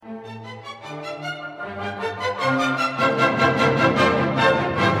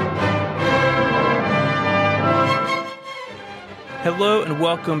Hello and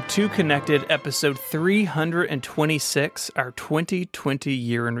welcome to Connected, episode 326, our 2020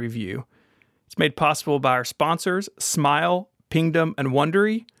 year in review. It's made possible by our sponsors, Smile, Pingdom, and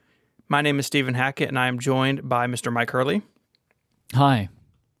Wondery. My name is Stephen Hackett, and I am joined by Mr. Mike Hurley. Hi.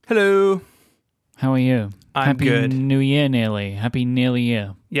 Hello. How are you? I'm good. Happy New Year, nearly. Happy nearly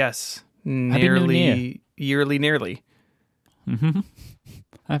year. Yes. Happy New Year. Yearly, nearly. Mm-hmm.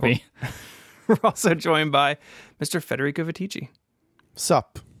 Happy. We're also joined by Mr. Federico Viticci.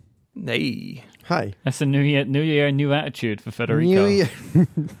 Sup? Hey. Hi. That's a new year, new attitude for Federico.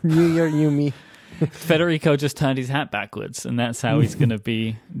 New year, new me. Federico just turned his hat backwards, and that's how he's going to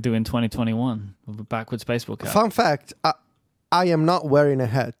be doing 2021 with a backwards baseball cap. Fun fact: I am not wearing a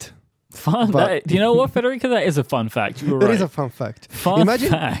hat. Do you know what, Federico? That is a fun fact. You're right. It is a fun fact. Imagine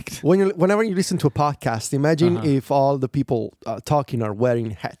fact. Whenever you listen to a podcast, imagine if all the people talking are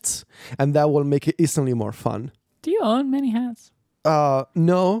wearing hats, and that will make it instantly more fun. Do you own many hats?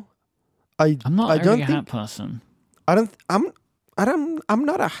 No, I'm not I don't a think, hat person. I'm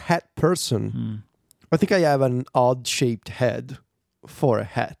not a hat person. I think I have an odd shaped head for a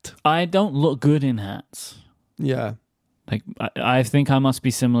hat. I don't look good in hats. Yeah. Like I think I must be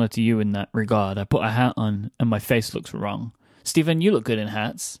similar to you in that regard. I put a hat on and my face looks wrong. Stephen, you look good in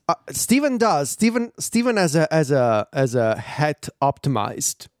hats. Stephen does. Stephen as a hat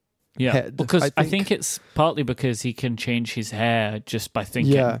optimized. Yeah, head, because I think it's partly because he can change his hair just by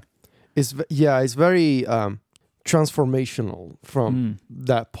thinking. Yeah, it's very transformational from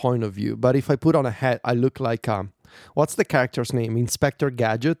that point of view. But if I put on a hat, I look like what's the character's name? Inspector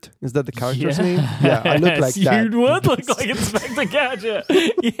Gadget? Is that the character's name? Yeah, I look like that. You would look like Inspector Gadget.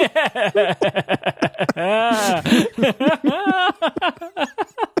 Yeah.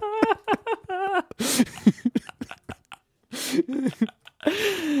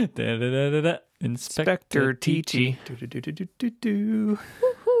 Inspector Ticci.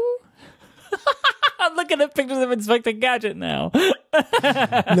 I'm looking at pictures of Inspector Gadget now. now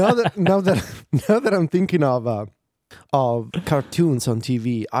that I'm thinking of cartoons on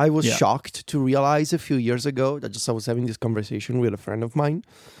TV, I was shocked to realize a few years ago that I was having this conversation with a friend of mine.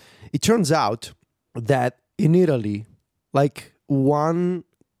 It turns out that in Italy, like one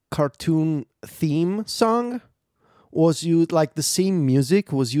cartoon theme song was used, like the same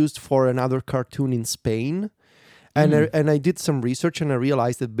music was used for another cartoon in Spain. And I did some research and I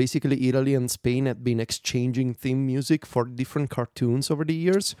realized that basically Italy and Spain had been exchanging theme music for different cartoons over the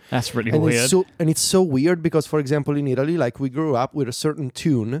years. That's really weird. It's so weird because, for example, in Italy, like we grew up with a certain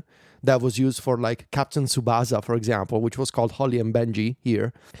tune that was used for like Captain Tsubasa, for example, which was called Holly and Benji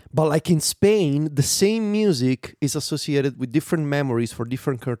here. But like in Spain, the same music is associated with different memories for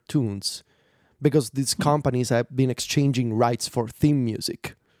different cartoons because these companies have been exchanging rights for theme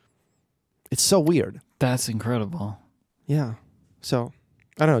music. It's so weird. That's incredible. Yeah. So,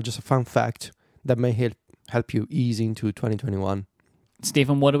 I don't know, just a fun fact that may help you ease into 2021.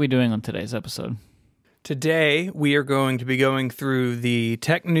 Stephen, what are we doing on today's episode? Today, we are going to be going through the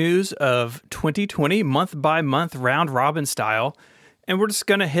tech news of 2020, month by month, round robin style. And we're just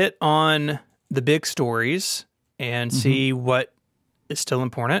going to hit on the big stories and see what is still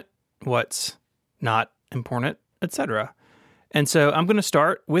important, what's not important, etc. And so I'm going to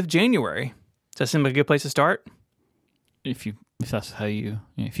start with January. Does that seem like a good place to start? If that's how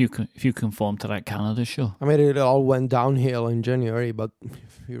if you conform to that calendar, sure. I mean, it all went downhill in January, but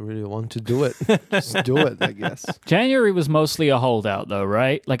if you really want to do it, just do it, I guess. January was mostly a holdout, though,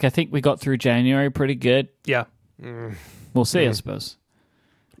 right? Like, I think we got through January pretty good. Yeah. We'll see, I suppose.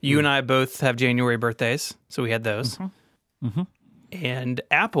 You and I both have January birthdays, so we had those. And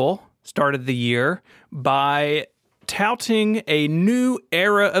Apple started the year by touting a new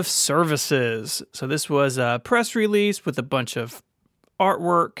era of services. So this was a press release with a bunch of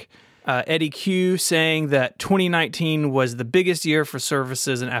artwork. Eddie Q saying that 2019 was the biggest year for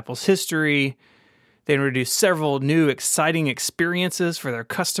services in Apple's history. They introduced several new exciting experiences for their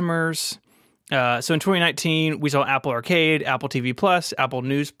customers. So in 2019, we saw Apple Arcade, Apple TV Plus, Apple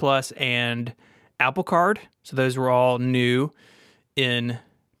News Plus, and Apple Card. So those were all new in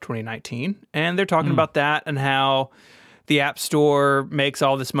 2019. And they're talking about that and how the App Store makes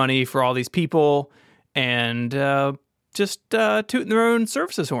all this money for all these people and just tooting their own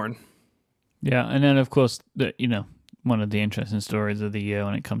services horn. Yeah, and then, of course, one of the interesting stories of the year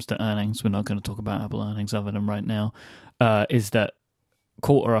when it comes to earnings, we're not going to talk about Apple earnings other than right now, is that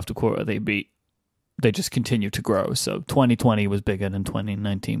quarter after quarter they just continue to grow. So 2020 was bigger than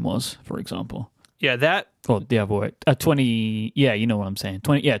 2019 was, for example. Yeah, that... Or the other way. 20 what I'm saying.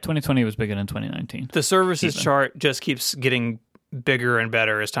 2020 was bigger than 2019. The services chart just keeps getting bigger and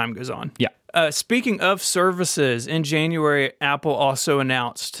better as time goes on. Yeah. Speaking of services, in January, Apple also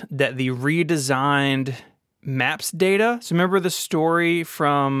announced that the redesigned Maps data. So remember the story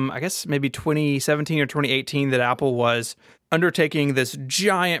from, I guess, maybe 2017 or 2018 that Apple was undertaking this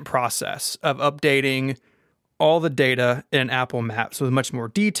giant process of updating all the data in Apple Maps with much more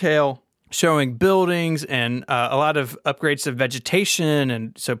detail, showing buildings and a lot of upgrades to vegetation.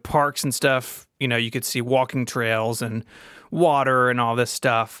 And so parks and stuff, you could see walking trails and water and all this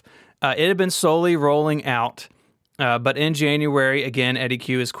stuff. It had been slowly rolling out. But in January, again, Eddie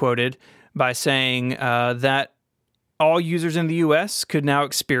Q is quoted by saying that all users in the U.S. could now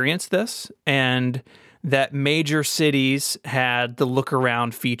experience this, and that major cities had the look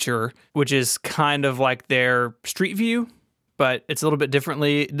around feature, which is kind of like their Street View, but it's a little bit different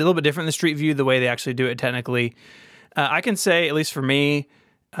than Street View, the way they actually do it technically. I can say, at least for me,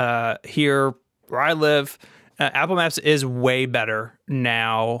 here where I live, Apple Maps is way better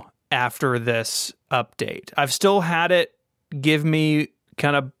now after this update. I've still had it give me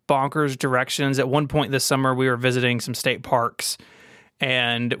kind of bonkers directions. At one point this summer, we were visiting some state parks,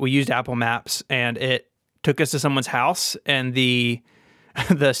 and we used Apple Maps, and it took us to someone's house, and the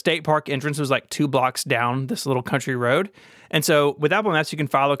state park entrance was like 2 blocks down this little country road. And so with Apple Maps, you can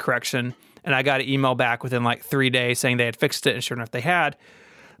file a correction, and I got an email back within like 3 days saying they had fixed it, and sure enough, they had.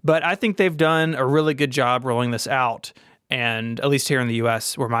 But I think they've done a really good job rolling this out, and at least here in the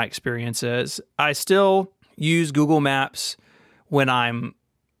U.S., where my experience is. I still use Google Maps when I'm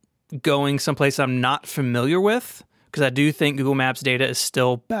going someplace I'm not familiar with, because I do think Google Maps data is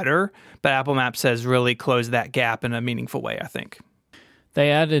still better, but Apple Maps has really closed that gap in a meaningful way, I think.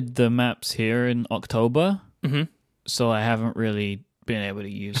 They added the maps here in October, so I haven't really been able to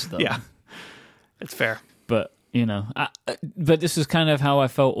use them. Yeah, it's fair. But, but this is kind of how I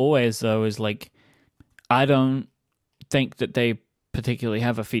felt always, though, is like, I don't think that they particularly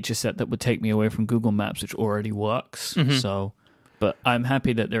have a feature set that would take me away from Google Maps, which already works. So, but I'm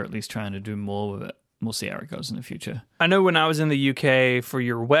happy that they're at least trying to do more with it. We'll see how it goes in the future. I know when I was in the UK for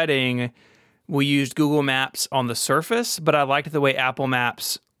your wedding, we used Google Maps on the surface, but I liked the way Apple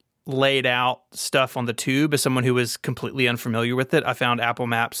Maps laid out stuff on the tube. As someone who was completely unfamiliar with it, I found Apple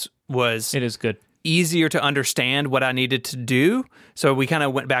Maps It is good. Easier to understand what I needed to do. So we kind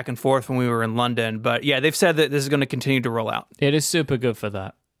of went back and forth when we were in London. But yeah, they've said that this is going to continue to roll out. It is super good for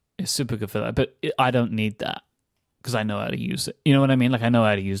that. But I don't need that, because I know how to use it. You know what I mean? Like, I know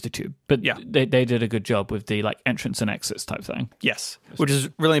how to use the tube. But yeah, they did a good job with the like entrance and exits type thing. Yes, which is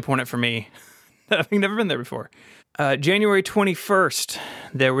really important for me. I've never been there before. January 21st,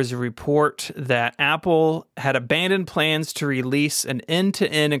 there was a report that Apple had abandoned plans to release an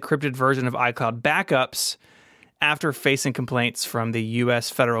end-to-end encrypted version of iCloud backups after facing complaints from the U.S.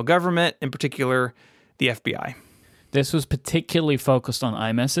 federal government, in particular, the FBI. This was particularly focused on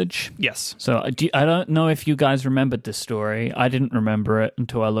iMessage. Yes. So I don't know if you guys remembered this story. I didn't remember it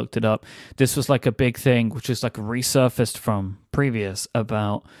until I looked it up. This was like a big thing, which is like resurfaced from previous,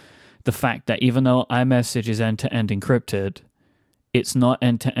 about the fact that even though iMessage is end-to-end encrypted, it's not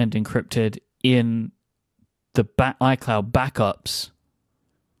end-to-end encrypted in the iCloud backups.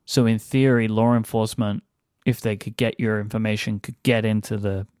 So in theory, law enforcement, if they could get your information, could get into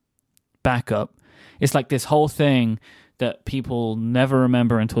the backup. It's like this whole thing that people never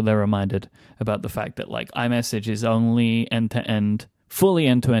remember until they're reminded about the fact that like iMessage is only end-to-end, fully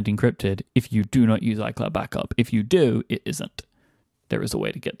end-to-end encrypted if you do not use iCloud backup. If you do, it isn't. There is a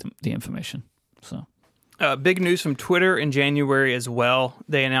way to get the information. So, big news from Twitter in January as well.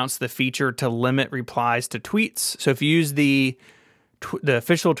 They announced the feature to limit replies to tweets. So if you use the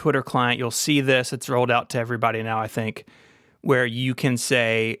official Twitter client, you'll see this. It's rolled out to everybody now, I think, where you can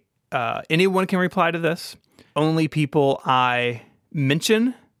say, anyone can reply to this. Only people I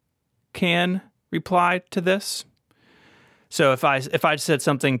mention can reply to this. So if I said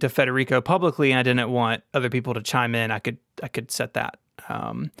something to Federico publicly and I didn't want other people to chime in, I could set that.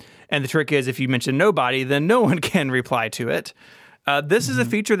 And the trick is, if you mention nobody, then no one can reply to it. This is a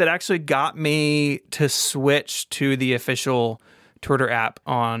feature that actually got me to switch to the official Twitter app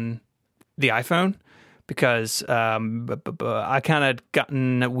on the iPhone, because I kind of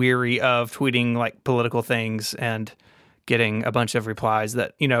gotten weary of tweeting like political things and getting a bunch of replies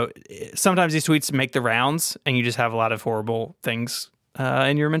that, sometimes these tweets make the rounds and you just have a lot of horrible things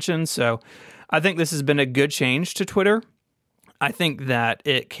in your mentions. So I think this has been a good change to Twitter. I think that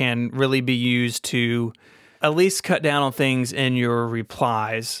it can really be used to at least cut down on things in your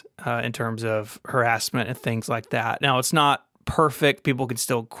replies in terms of harassment and things like that. Now, it's not perfect. People can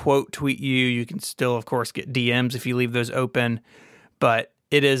still quote tweet you. You can still, of course, get DMs if you leave those open. But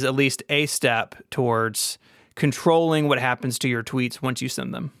it is at least a step towards controlling what happens to your tweets once you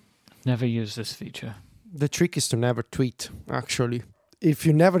send them. Never use this feature. The trick is to never tweet, actually. If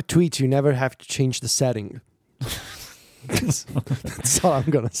you never tweet, you never have to change the setting. That's all I'm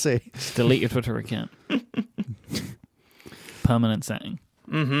going to say. Just delete your Twitter account. Permanent setting.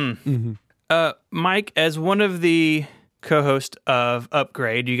 Mike, as one of the co-hosts of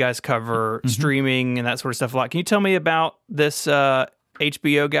Upgrade, you guys cover streaming and that sort of stuff a lot. Can you tell me about this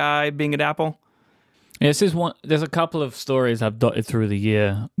HBO guy being at Apple? Yeah, this is one. There's a couple of stories I've dotted through the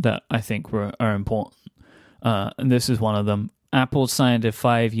year that I think are important. And this is one of them. Apple signed a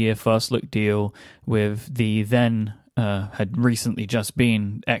 5-year first look deal with the then had recently just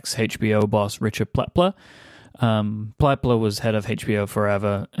been ex-HBO boss Richard Plepler. Plepler was head of HBO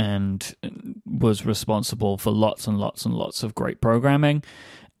forever and was responsible for lots and lots and lots of great programming,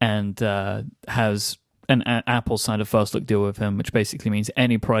 and has an Apple signed a first look deal with him, which basically means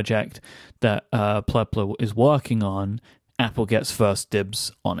any project that Plepler is working on, Apple gets first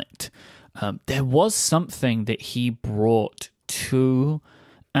dibs on it. There was something that he brought to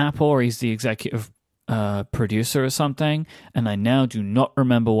Apple, or he's the executive producer or something, and I now do not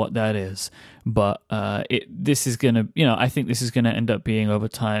remember what that is. But this is gonna, I think this is gonna end up being over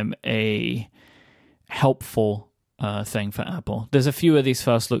time a helpful thing for Apple. There's a few of these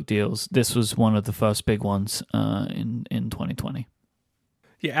first look deals. This was one of the first big ones in 2020.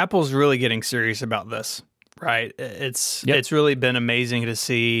 Yeah, Apple's really getting serious about this, right? It's really been amazing to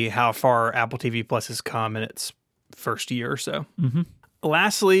see how far Apple TV Plus has come in its first year or so.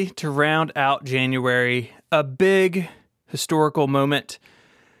 Lastly, to round out January, a big historical moment.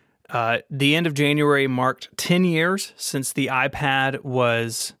 The end of January marked 10 years since the iPad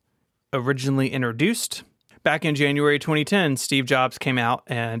was originally introduced. Back in January 2010, Steve Jobs came out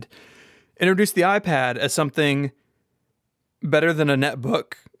and introduced the iPad as something better than a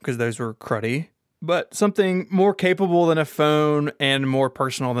netbook, because those were cruddy, but something more capable than a phone and more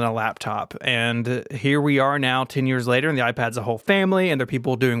personal than a laptop. And here we are now 10 years later, and the iPad's a whole family, and there are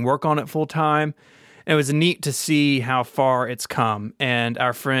people doing work on it full time. And it was neat to see how far it's come. And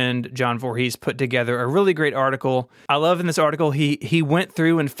our friend John Voorhees put together a really great article. I love in this article, he went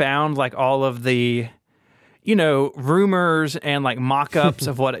through and found like all of the, rumors and like mock-ups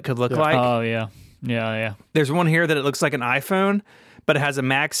of what it could look like. Oh, yeah. Yeah. There's one here that it looks like an iPhone, but it has a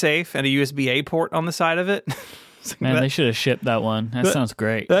MagSafe and a USB-A port on the side of it. Man, they should have shipped that one. That sounds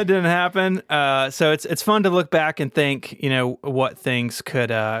great. That didn't happen. So it's fun to look back and think, what things could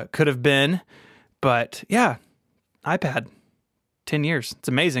have been. But yeah, iPad, 10 years. It's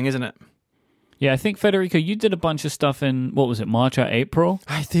amazing, isn't it? Yeah, I think, Federico, you did a bunch of stuff in, what was it, March or April?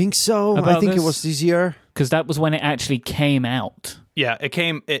 I think so. I think it was this year. Because that was when it actually came out. Yeah,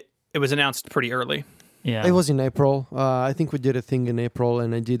 it was announced pretty early. Yeah, it was in April. I think we did a thing in April,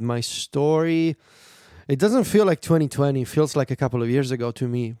 and I did my story. It doesn't feel like 2020. It feels like a couple of years ago to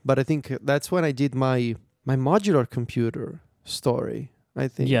me. But I think that's when I did my modular computer story, I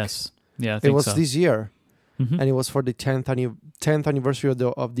think. Yes. Yeah, I think it was so. this year. And it was for the 10th anniversary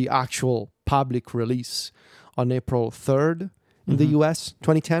of the actual public release on April 3rd in the US,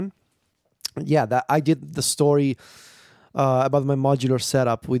 2010. Yeah, that I did the story about my modular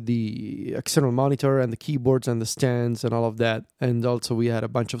setup with the external monitor and the keyboards and the stands and all of that. And also we had a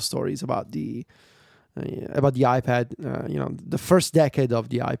bunch of stories about the iPad, the first decade of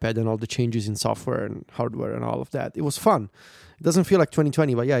the iPad and all the changes in software and hardware and all of that. It was fun. It doesn't feel like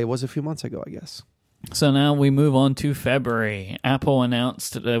 2020, but yeah, it was a few months ago, I guess. So now we move on to February. Apple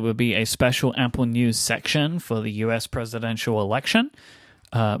announced that there would be a special Apple News section for the US presidential election,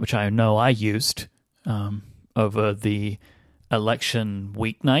 which I know I used over the election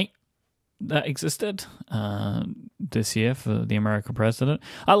weeknight that existed this year for the American president.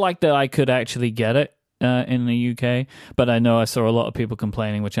 I like that I could actually get it in the UK, but I know I saw a lot of people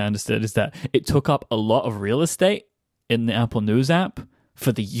complaining, which I understood, is that it took up a lot of real estate in the Apple News app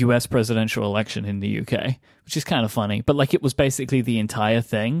for the US presidential election in the UK, which is kind of funny. But like, it was basically the entire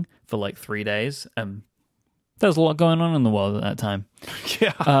thing for like 3 days. There was a lot going on in the world at that time.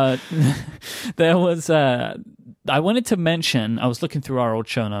 Yeah. There was, I wanted to mention, I was looking through our old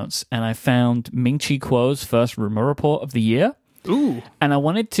show notes and I found Ming-Chi Kuo's first rumor report of the year. Ooh. And I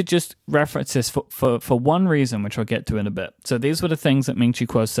wanted to just reference this for one reason, which I'll get to in a bit. So these were the things that Ming-Chi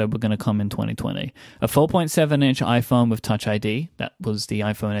Kuo said were going to come in 2020. A 4.7-inch iPhone with Touch ID. That was the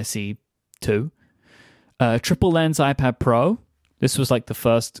iPhone SE 2. Triple lens iPad Pro. This was like the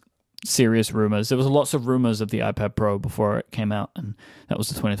first serious rumors. There was lots of rumors of the iPad Pro before it came out, and that was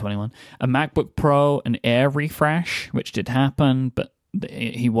the 2021. A MacBook Pro, an Air refresh, which did happen, but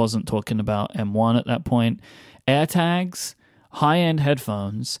he wasn't talking about M1 at that point. AirTags, high-end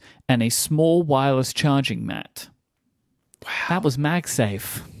headphones, and a small wireless charging mat. Wow. That was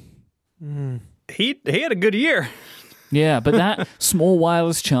MagSafe. He had a good year. Yeah, but that small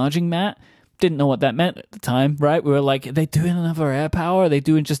wireless charging mat, didn't know what that meant at the time, right? We were like, are they doing another AirPower? Are they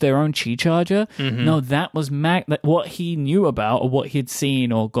doing just their own Qi charger? Mm-hmm. No, that was what he knew about or what he'd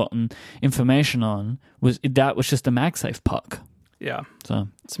seen or gotten information on was just a MagSafe puck. Yeah. So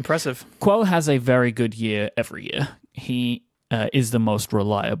it's impressive. Kuo has a very good year every year. He is the most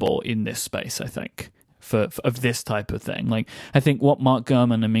reliable in this space, I think, of this type of thing. Like, I think what Mark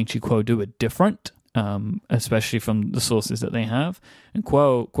Gurman and Ming-Chi Kuo do are different, especially from the sources that they have. And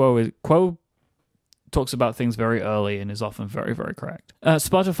Kuo talks about things very early and is often very, very correct.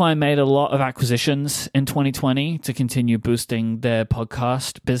 Spotify made a lot of acquisitions in 2020 to continue boosting their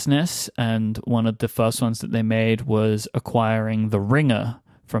podcast business, and one of the first ones that they made was acquiring The Ringer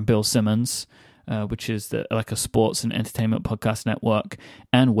from Bill Simmons, which is like a sports and entertainment podcast network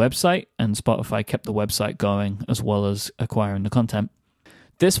and website, and Spotify kept the website going as well as acquiring the content.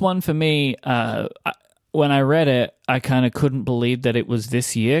 This one for me, when I read it, I kind of couldn't believe that it was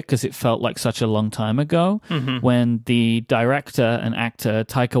this year because it felt like such a long time ago when the director and actor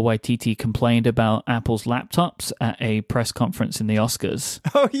Taika Waititi complained about Apple's laptops at a press conference in the Oscars.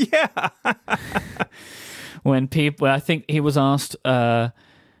 Oh, yeah. When I think he was asked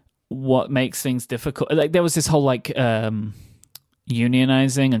what makes things difficult. Like, there was this whole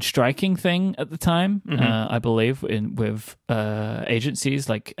unionizing and striking thing at the time, I believe, with agencies,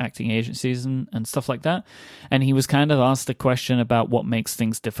 like acting agencies and stuff like that. And he was kind of asked a question about what makes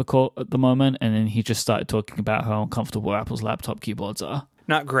things difficult at the moment, and then he just started talking about how uncomfortable Apple's laptop keyboards are.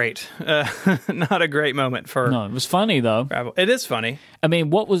 Not great. Not a great moment for... No, it was funny, though. Apple. It is funny. I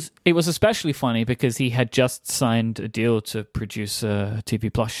mean, it was especially funny because he had just signed a deal to produce a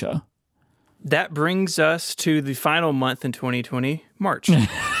TV Plus show. That brings us to the final month in 2020, March.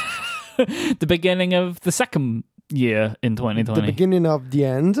 The beginning of the second year in 2020. The beginning of the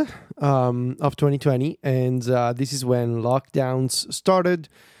end of 2020. And this is when lockdowns started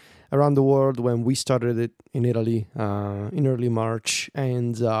around the world, when we started it in Italy in early March.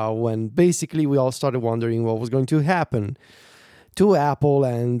 And when basically we all started wondering what was going to happen to Apple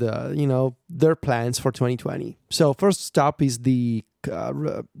and, their plans for 2020. So first stop is the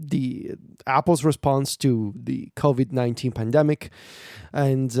Apple's response to the COVID-19 pandemic,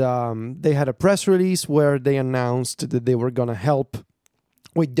 and they had a press release where they announced that they were going to help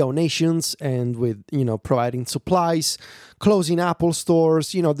with donations and with, providing supplies, closing Apple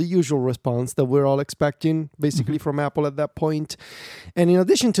stores, the usual response that we're all expecting basically from Apple at that point. And in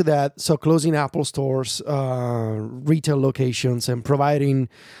addition to that, so closing Apple stores, retail locations, and providing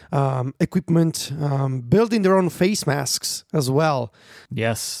equipment, building their own face masks as well.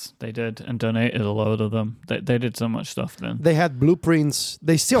 Yes, they did, and donated a load of them. They did so much stuff then. They had blueprints.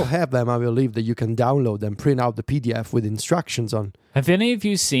 They still have them, I believe, that you can download and print out the PDF with instructions on. Have any of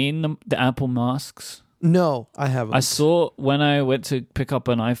you seen the Apple masks? No, I haven't. I saw when I went to pick up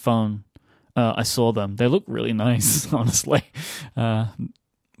an iPhone. I saw them. They look really nice, honestly. But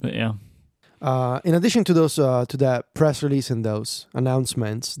yeah. In addition to those, to that press release and those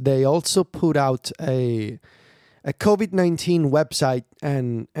announcements, they also put out a COVID-19 website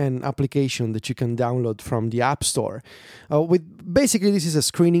and an application that you can download from the App Store. With basically, this is a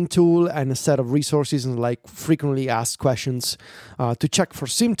screening tool and a set of resources and like frequently asked questions to check for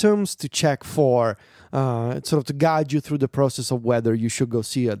symptoms, to check for sort of to guide you through the process of whether you should go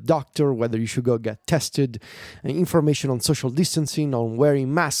see a doctor, whether you should go get tested, information on social distancing, on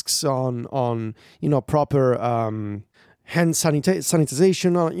wearing masks, on proper hand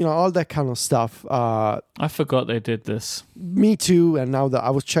sanitization, all that kind of stuff. I forgot they did this. Me too. And now that I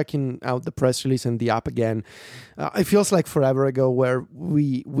was checking out the press release and the app again, it feels like forever ago where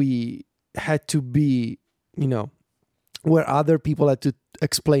we had to be, where other people had to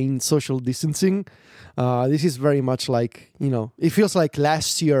explain social distancing. This is very much like, it feels like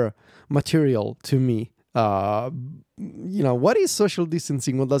last year material to me. What is social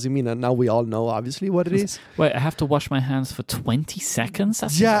distancing? What does it mean? And now we all know, obviously, what it is. Wait, I have to wash my hands for 20 seconds?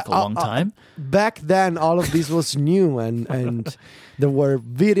 That seems like a long time. Back then, all of this was new, and there were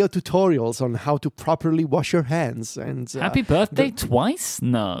video tutorials on how to properly wash your hands. And happy birthday twice?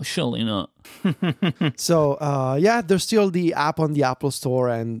 No, surely not. So, there's still the app on the Apple Store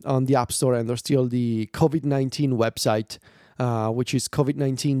and on the App Store, and there's still the COVID-19 website, which is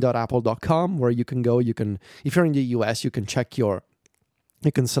covid19.apple.com, where you can go. If you're in the US, you can select your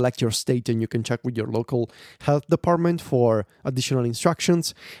state and you can check with your local health department for additional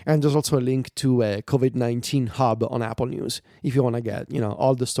instructions. And there's also a link to a COVID-19 hub on Apple News if you want to get,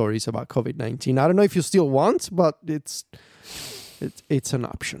 all the stories about COVID-19. I don't know if you still want, but it's It's an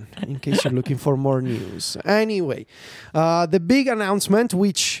option in case you're looking for more news. Anyway, the big announcement,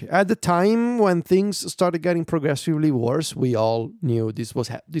 which at the time when things started getting progressively worse, we all knew this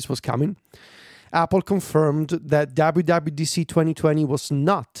was coming. Apple confirmed that WWDC 2020 was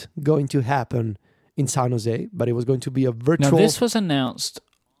not going to happen in San Jose, but it was going to be a virtual... Now, this was announced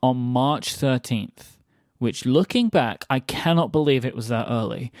on March 13th. Which, looking back, I cannot believe it was that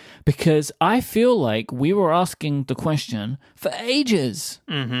early. Because I feel like we were asking the question for ages.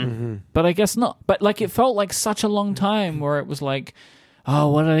 But I guess not. But like, it felt like such a long time where it was like, oh,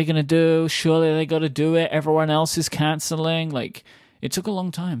 what are they going to do? Surely they got to do it. Everyone else is canceling. Like, it took a long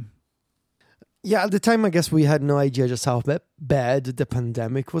time. Yeah, at the time, I guess we had no idea just how bad the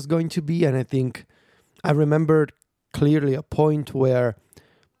pandemic was going to be. And I think I remembered clearly a point where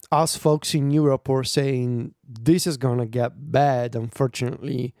us folks in Europe were saying, this is going to get bad.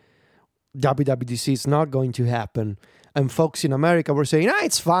 Unfortunately, WWDC is not going to happen. And folks in America were saying,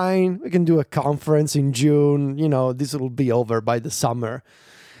 it's fine. We can do a conference in June. This will be over by the summer.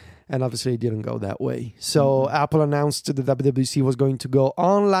 And obviously, it didn't go that way. So Apple announced that WWDC was going to go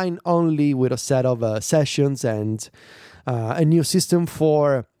online only with a set of sessions and a new system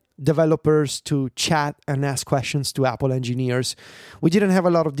for developers to chat and ask questions to Apple engineers. We didn't have a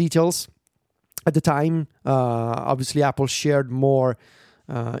lot of details at the time. Obviously, Apple shared more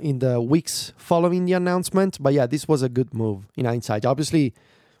in the weeks following the announcement. But yeah, this was a good move in hindsight. Obviously,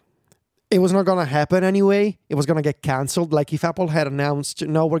 it was not going to happen anyway. It was going to get canceled. Like if Apple had announced,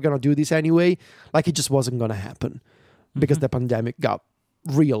 no, we're going to do this anyway, like it just wasn't going to happen because the pandemic got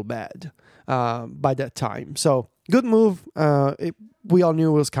real bad by that time. So good move. We all knew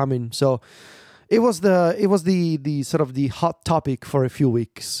it was coming. So it was the sort of the hot topic for a few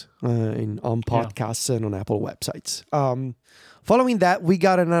weeks on podcasts and on Apple websites. Following that, we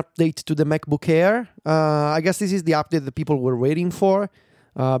got an update to the MacBook Air. I guess this is the update that people were waiting for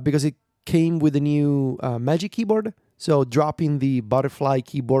because it came with a new Magic Keyboard. So dropping the butterfly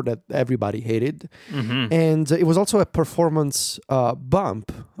keyboard that everybody hated. And it was also a performance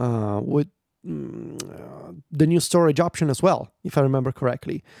bump with the new storage option as well, if I remember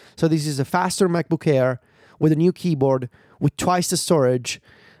correctly. So this is a faster MacBook Air with a new keyboard with twice the storage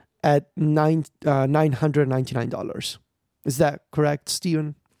at $999. Is that correct,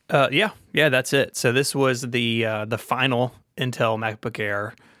 Steven? Yeah, that's it. So this was the final Intel MacBook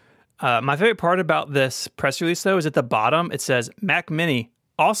Air. My favorite part about this press release, though, is at the bottom it says Mac Mini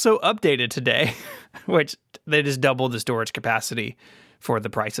also updated today, which they just doubled the storage capacity for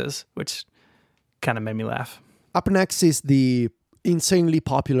the prices, which kind of made me laugh. Up next is the insanely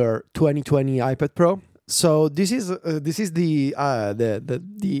popular 2020 iPad Pro. So this is the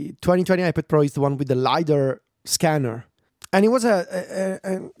 2020 iPad Pro is the one with the LiDAR scanner, and it was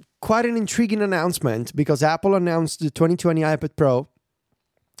a quite an intriguing announcement because Apple announced the 2020 iPad Pro,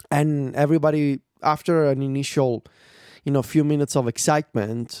 and everybody after an initial few minutes of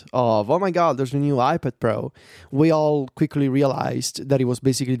excitement of, oh my God, there's a new iPad Pro, we all quickly realized that it was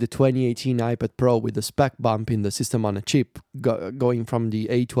basically the 2018 iPad Pro with the spec bump in the system on a chip, going from the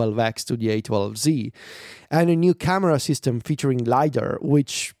A12X to the A12Z, and a new camera system featuring LiDAR,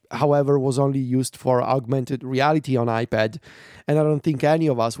 which, however, was only used for augmented reality on iPad, and I don't think any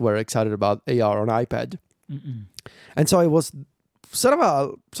of us were excited about AR on iPad. And so it was sort of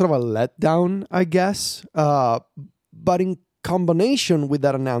a letdown, I guess. But in combination with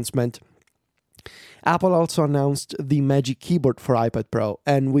that announcement, Apple also announced the Magic Keyboard for iPad Pro,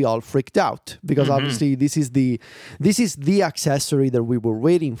 and we all freaked out because obviously this is the accessory that we were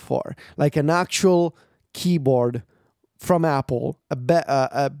waiting for, like an actual keyboard from Apple,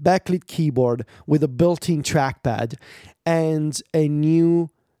 a backlit keyboard with a built-in trackpad and a new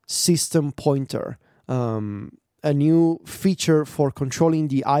system pointer. A new feature for controlling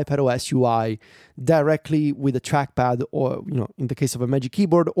the iPadOS UI directly with a trackpad, or in the case of a Magic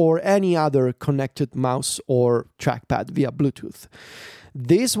Keyboard, or any other connected mouse or trackpad via Bluetooth.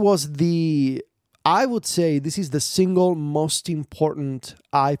 I would say this is the single most important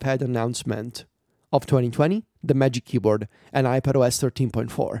iPad announcement of 2020, the Magic Keyboard and iPadOS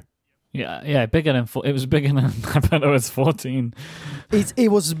 13.4. Yeah, bigger than it was bigger than iPadOS 14. It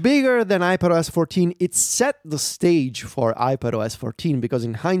was bigger than iPadOS 14. It set the stage for iPadOS 14 because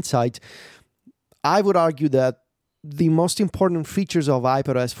in hindsight, I would argue that the most important features of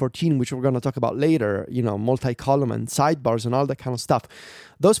iPadOS 14, which we're going to talk about later, multi-column and sidebars and all that kind of stuff,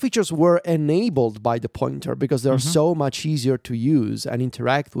 those features were enabled by the pointer because they're so much easier to use and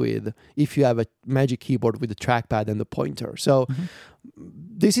interact with if you have a Magic Keyboard with the trackpad and the pointer. So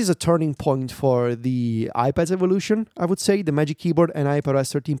this is a turning point for the iPad's evolution, I would say, the Magic Keyboard and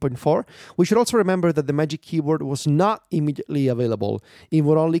iPadOS 13.4. We should also remember that the Magic Keyboard was not immediately available. It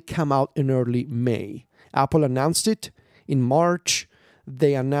would only come out in early May. Apple announced it in March.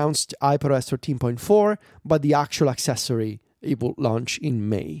 They announced iPadOS 13.4, but the actual accessory, it will launch in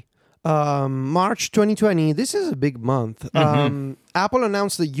May. March 2020, this is a big month. Apple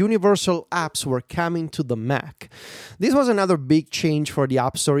announced the universal apps were coming to the Mac. This was another big change for the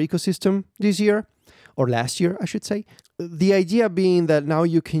App Store ecosystem this year, or last year, I should say. The idea being that now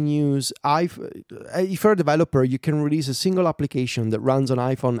you can use, if you're a developer, you can release a single application that runs on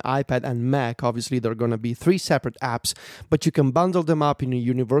iPhone, iPad, and Mac. Obviously, there are going to be 3 separate apps, but you can bundle them up in a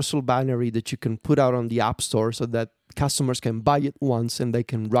universal binary that you can put out on the App Store so that customers can buy it once and they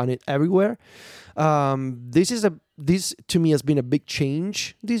can run it everywhere. This to me has been a big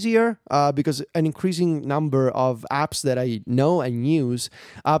change this year because an increasing number of apps that I know and use,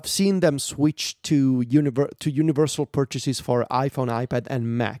 I've seen them switch to universal purchases for iPhone, iPad,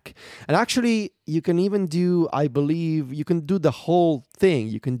 and Mac. And actually, you can even do, I believe, you can do the whole thing.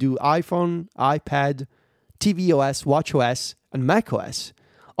 You can do iPhone, iPad, tvOS, watchOS, and macOS,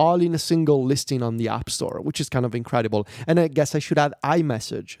 all in a single listing on the App Store, which is kind of incredible. And I guess I should add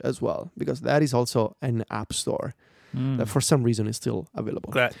iMessage as well, because that is also an App Store that for some reason is still available.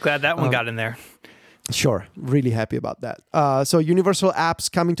 Glad that one got in there. Sure, really happy about that. So universal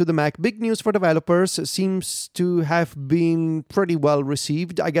apps coming to the Mac. Big news for developers. Seems to have been pretty well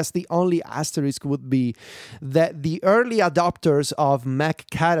received. I guess the only asterisk would be that the early adopters of Mac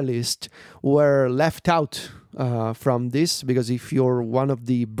Catalyst were left out from this, because if you're one of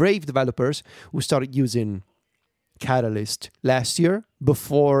the brave developers who started using Catalyst last year,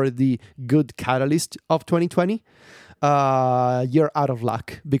 before the good Catalyst of 2020, you're out of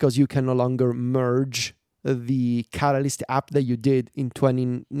luck, because you can no longer merge the Catalyst app that you did in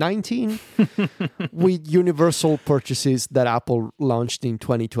 2019 with universal purchases that Apple launched in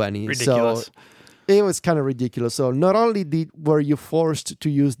 2020. Ridiculous. So it was kind of ridiculous. So not only were you forced to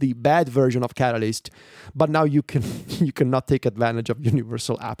use the bad version of Catalyst, but now you cannot take advantage of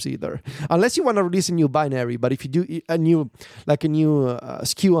universal apps either, unless you want to release a new binary. But if you do a new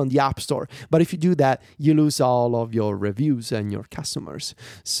SKU on the App Store, but if you do that, you lose all of your reviews and your customers.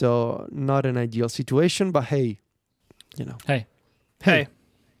 So not an ideal situation. But hey, Hey.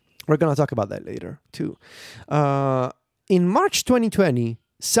 We're gonna talk about that later too. In March 2020,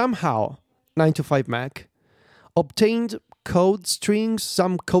 somehow 9to5Mac obtained code strings,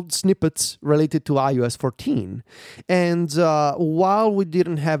 some code snippets related to iOS 14. And while we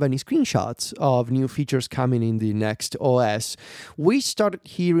didn't have any screenshots of new features coming in the next OS, we started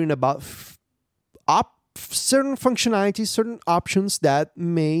hearing about certain functionalities, certain options that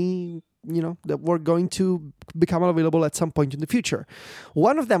may, that were going to become available at some point in the future.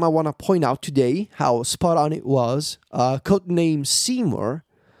 One of them I want to point out today, how spot on it was, codename Seymour,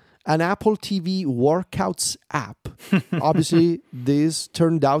 an Apple TV workouts app. Obviously, this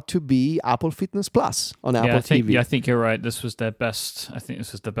turned out to be Apple Fitness Plus on Apple TV. Yeah, I think you're right. This was their best. I think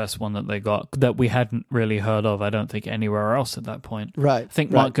this was the best one that they got that we hadn't really heard of. I don't think anywhere else at that point. Right. I think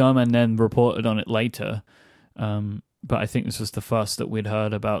Mark Gurman then reported on it later, but I think this was the first that we'd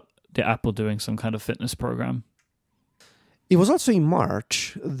heard about the Apple doing some kind of fitness program. It was also in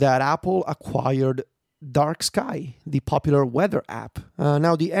March that Apple acquired Dark Sky, the popular weather app.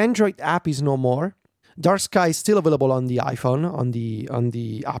 Now the Android app is no more. Dark Sky is still available on the iPhone, on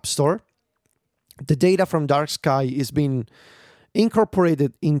the App Store. The data from Dark Sky is being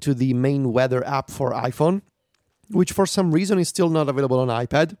incorporated into the main weather app for iPhone, which for some reason is still not available on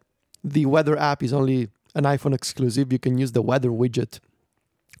iPad. The weather app is only an iPhone exclusive. You can use the weather widget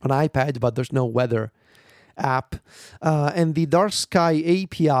on iPad, but there's no weather app. And the Dark Sky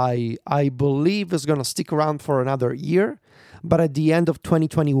API, I believe, is going to stick around for another year. But at the end of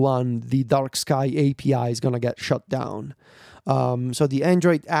 2021, the Dark Sky API is going to get shut down. So the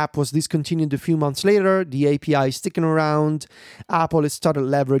Android app was discontinued a few months later. The API is sticking around. Apple has started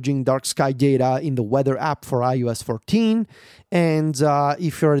leveraging Dark Sky data in the weather app for iOS 14. And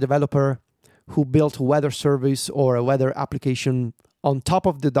if you're a developer who built a weather service or a weather application on top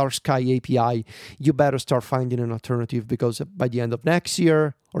of the Dark Sky API, you better start finding an alternative, because by the end of next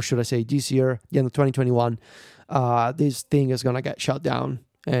year, or should I say this year, the end of 2021, this thing is going to get shut down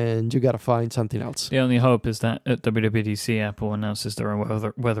and you got to find something else. The only hope is that at WWDC, Apple announces their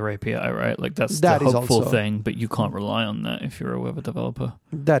own weather API, right? Like that's That the is hopeful also- thing, but you can't rely on that if you're a web developer.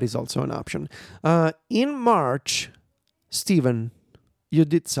 That is also an option. In March, Steven, you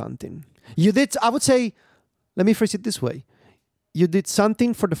did something. You did, I would say, let me phrase it this way. You did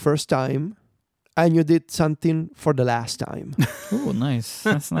something for the first time, and you did something for the last time. Oh, nice.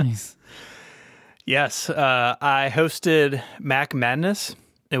 That's nice. Yes, I hosted Mac Madness,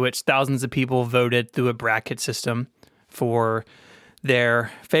 in which thousands of people voted through a bracket system for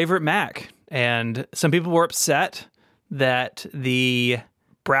their favorite Mac. And some people were upset that the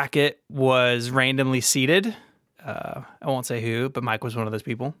bracket was randomly seated. I won't say who, but Mike was one of those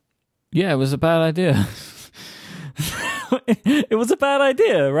people. Yeah, it was a bad idea. It was a bad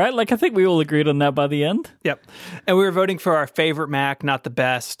idea, right? Like, I think we all agreed on that by the end. Yep. And we were voting for our favorite Mac, not the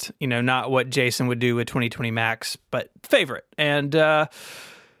best, not what Jason would do with 2020 Macs, but favorite. And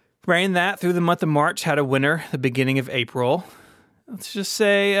ran that through the month of March, had a winner the beginning of April. Let's just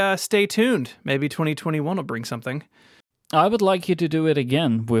say stay tuned. Maybe 2021 will bring something. I would like you to do it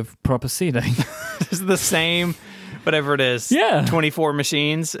again with proper seeding. This is the same, whatever it is. Yeah. 24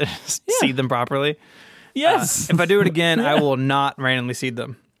 machines, seed them properly. Yes. If I do it again, I will not randomly seed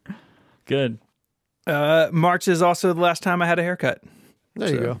them. Good. March is also the last time I had a haircut. There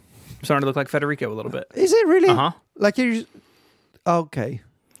you go. I'm starting to look like Federico a little bit. Is it really? Uh-huh. Like you? Okay.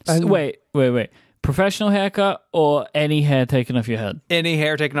 Wait. Professional haircut or any hair taken off your head? Any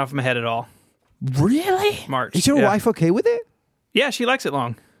hair taken off my head at all. Really? March. Is your wife okay with it? Yeah, she likes it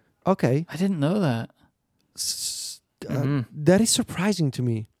long. Okay. I didn't know that. That is surprising to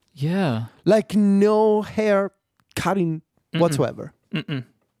me. Yeah. Like no hair cutting whatsoever. Mm-mm.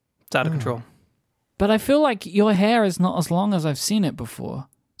 It's out of control. But I feel like your hair is not as long as I've seen it before.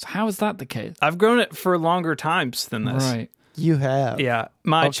 So how is that the case? I've grown it for longer times than this. Right. You have. Yeah.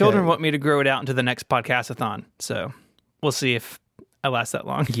 My Okay. children want me to grow it out into the next podcast-a-thon. So we'll see if I last that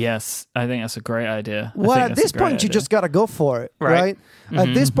long. Yes, I think that's a great idea. Well, at this point, you just got to go for it, right?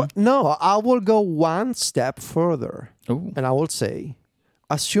 At this point, no, I will go one step further. Ooh. And I will say,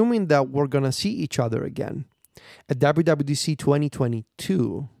 assuming that we're going to see each other again at WWDC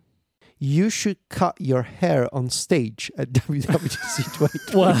 2022, you should cut your hair on stage at WWDC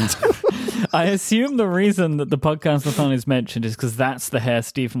 2022. Well, I assume the reason that the podcast-a-thon is mentioned is because that's the hair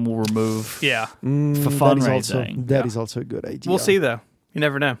Stephen will remove. Yeah. For That fundraising. Yeah. is also a good idea. We'll see, though. You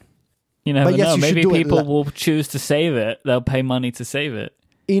never know. You never But yes, know. you should Maybe do it people will choose to save it. They'll pay money to save it.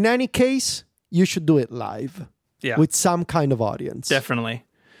 In any case, you should do it live Yeah. with some kind of audience. Definitely.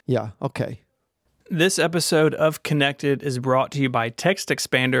 Yeah, okay. This episode of Connected is brought to you by Text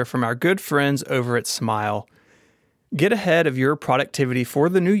Expander from our good friends over at Smile. Get ahead of your productivity for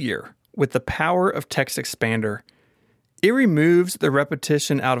the new year with the power of Text Expander. It removes the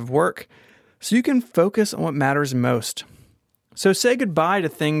repetition out of work so you can focus on what matters most. So say goodbye to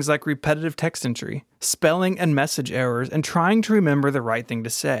things like repetitive text entry, spelling and message errors, and trying to remember the right thing to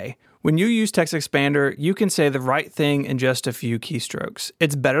say. When you use Text Expander, you can say the right thing in just a few keystrokes.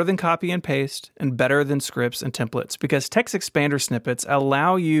 It's better than copy and paste and better than scripts and templates because Text Expander snippets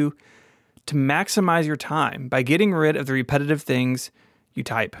allow you to maximize your time by getting rid of the repetitive things you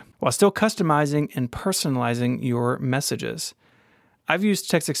type while still customizing and personalizing your messages. I've used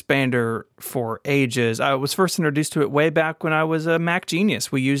Text Expander for ages. I was first introduced to it way back when I was a Mac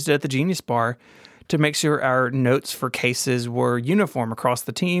Genius. We used it at the Genius Bar to make sure our notes for cases were uniform across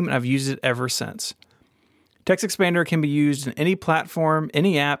the team, and I've used it ever since. Text Expander can be used in any platform,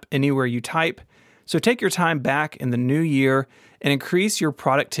 any app, anywhere you type. So take your time back in the new year and increase your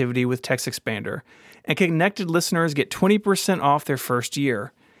productivity with Text Expander. And Connected listeners get 20% off their first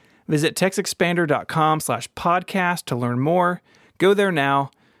year. Visit textexpander.com/podcast to learn more. Go there now.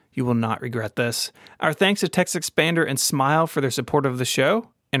 You will not regret this. Our thanks to Text Expander and Smile for their support of the show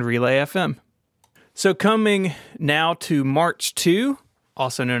and Relay FM. So coming now to March 2,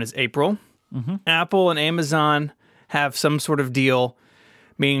 also known as April, Apple and Amazon have some sort of deal,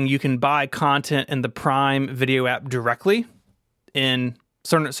 meaning you can buy content in the Prime Video app directly in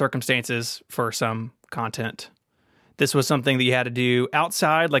certain circumstances for some content. This was something that you had to do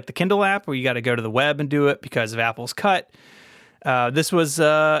outside, like the Kindle app, where you got to go to the web and do it because of Apple's cut. This was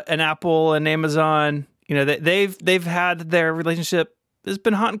an Apple and Amazon. They've had their relationship. It's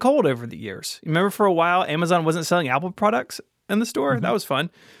been hot and cold over the years. Remember, for a while, Amazon wasn't selling Apple products in the store. That was fun,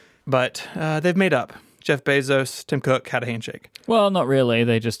 but they've made up. Jeff Bezos, Tim Cook had a handshake. Well, not really.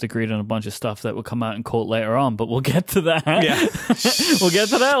 They just agreed on a bunch of stuff that will come out in court later on, but we'll get to that. Yeah, We'll get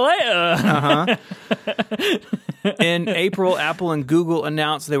to that later. In April, Apple and Google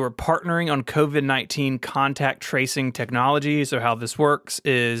announced they were partnering on COVID-19 contact tracing technology. So how this works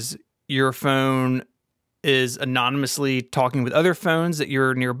is your phone is anonymously talking with other phones that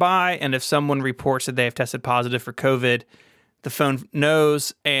you're nearby, and if someone reports that they have tested positive for COVID, the phone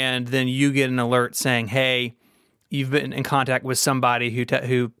knows, and then you get an alert saying, hey, you've been in contact with somebody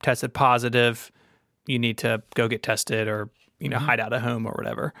who tested positive. You need to go get tested or, hide out at home or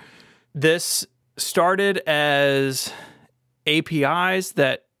whatever. This started as APIs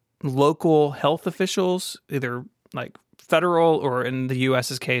that local health officials, either like federal or in the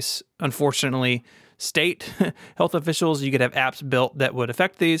US's case, unfortunately, state health officials, you could have apps built that would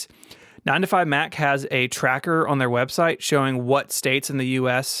affect these. 9to5Mac has a tracker on their website showing what states in the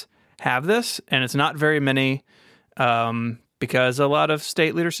US have this, and it's not very many because a lot of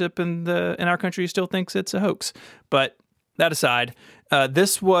state leadership in our country still thinks it's a hoax. But that aside,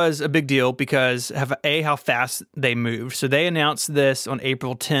 this was a big deal because how fast they moved. So they announced this on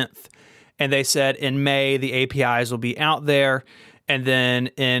April 10th, and they said in May the APIs will be out there, and then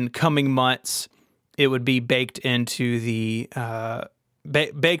in coming months it would be baked into the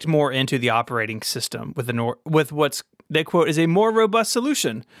baked more into the operating system with what's they quote is a more robust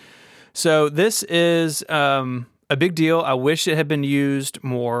solution. So this is a big deal. I wish it had been used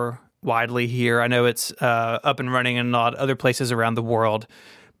more widely here. I know it's up and running in a lot of other places around the world,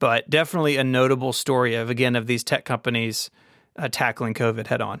 but definitely a notable story of these tech companies tackling COVID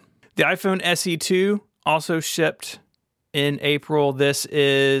head on. The iPhone SE2 also shipped in April. This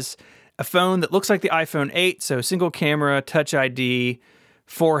is a phone that looks like the iPhone 8, so single camera, Touch ID,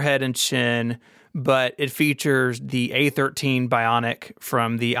 forehead and chin, but it features the A13 Bionic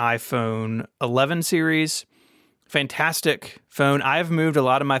from the iPhone 11 series. Fantastic phone. I've moved a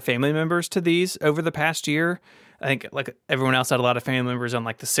lot of my family members to these over the past year. I think like everyone else had a lot of family members on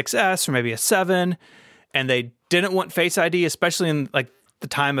like the 6S or maybe a 7, and they didn't want Face ID, especially in like the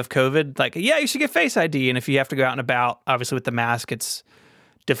time of COVID. Like, yeah, you should get Face ID. And if you have to go out and about, obviously with the mask, it's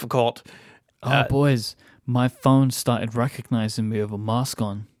difficult. Boys, my phone started recognizing me with a mask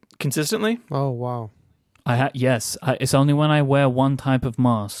on. Consistently? Oh, wow. Yes. It's only when I wear one type of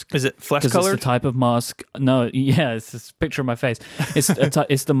mask. Is it flesh colored? Because it's the type of mask. No, yeah, it's this picture of my face. It's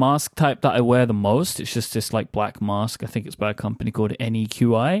it's the mask type that I wear the most. It's just this like black mask. I think it's by a company called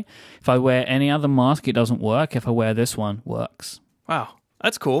NEQI. If I wear any other mask, it doesn't work. If I wear this one, works. Wow,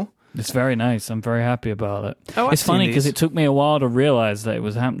 that's cool. It's very nice. I'm very happy about it. Oh, it's funny because it took me a while to realize that it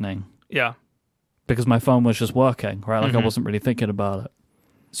was happening. Yeah. Because my phone was just working, right? Like I wasn't really thinking about it.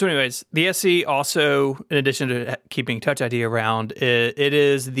 So anyways, the SE also, in addition to keeping Touch ID around, it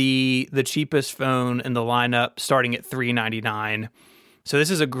is the cheapest phone in the lineup, starting at $399. So this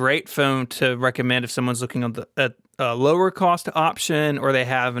is a great phone to recommend if someone's looking at a lower cost option, or they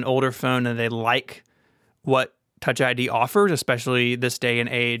have an older phone and they like what Touch ID offers, especially this day and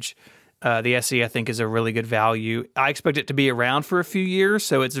age. The SE, I think, is a really good value. I expect it to be around for a few years,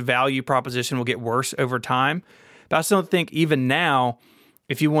 so its value proposition will get worse over time. But I still think even now,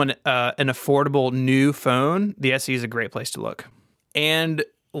 if you want an affordable new phone, the SE is a great place to look. And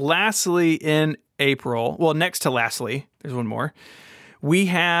lastly, in April, well, next to lastly, there's one more. We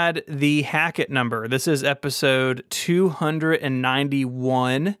had the Hackett number. This is episode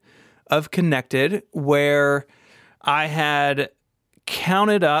 291 of Connected, where I had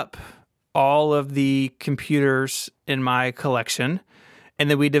counted up all of the computers in my collection, and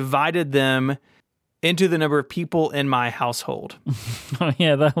then we divided them into the number of people in my household. Oh,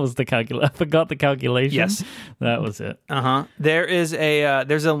 yeah, that was the calculation. I forgot the calculation. Yes. That was it. There's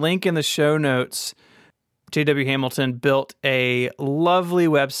a link in the show notes. J.W. Hamilton built a lovely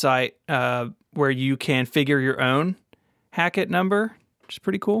website where you can figure your own Hackett number, which is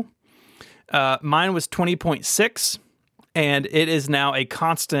pretty cool. Mine was 20.6, and it is now a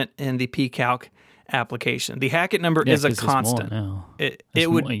constant in the pCalc application. The Hackett number is a constant. It's more now. It more,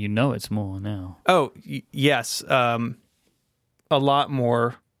 would, it's more now. Oh, yes. A lot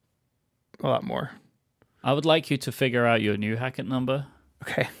more. I would like you to figure out your new Hackett number.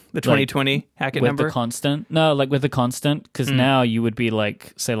 Okay. The 2020 Hackett number? With the constant? No, like with the constant, because now you would be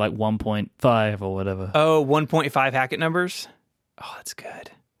like, say like 1.5 or whatever. Oh, 1.5 Hackett numbers? Oh, that's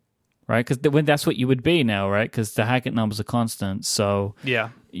good. Right? Because that's what you would be now, right? Because the Hackett number's a constant, so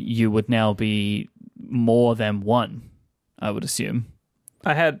yeah, you would now be more than 1, I would assume.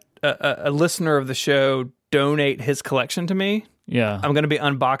 I had a listener of the show donate his collection to me. Yeah. I'm going to be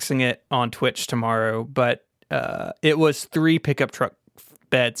unboxing it on Twitch tomorrow, but it was 3 pickup truck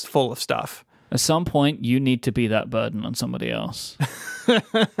beds full of stuff. At some point, you need to be that burden on somebody else.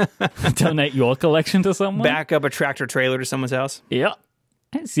 Donate your collection to someone? Back up a tractor trailer to someone's house? Yep.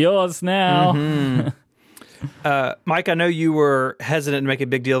 It's yours now. Mike, I know you were hesitant to make a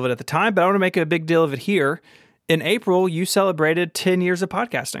big deal of it at the time, but I want to make a big deal of it here. In April, you celebrated 10 years of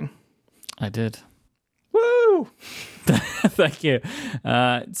podcasting. I did. Woo! Thank you.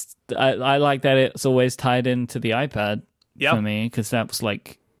 I like that it's always tied into the iPad for me, because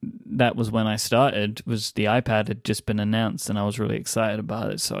that was when I started. Was the iPad had just been announced, and I was really excited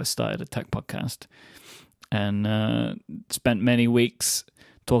about it, so I started a tech podcast, and spent many weeks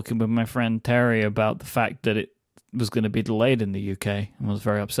talking with my friend Terry about the fact that it was going to be delayed in the UK, and was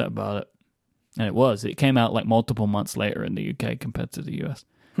very upset about it. And it was. It came out like multiple months later in the UK compared to the US.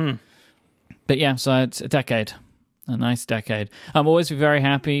 But yeah, so it's a decade. A nice decade. I'm always very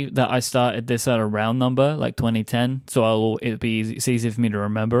happy that I started this at a round number, like 2010. So it's easy for me to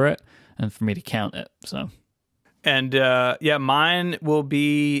remember it and for me to count it. So, and mine will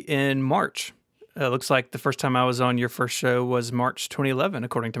be in March. It looks like the first time I was on your first show was March 2011,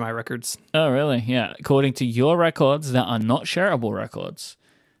 according to my records. Oh, really? Yeah, according to your records that are not shareable records.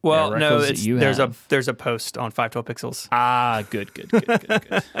 Well, no, there's a post on 512 Pixels. Ah, good.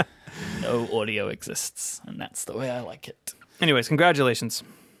 No audio exists, and that's the way I like it. Anyways, congratulations.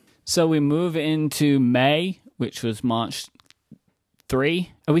 So we move into May, which was March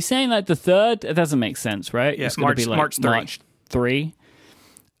 3. Are we saying like the 3rd? It doesn't make sense, right? Yeah, it's going to be like March 3. March 3.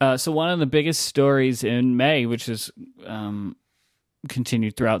 So one of the biggest stories in May, which has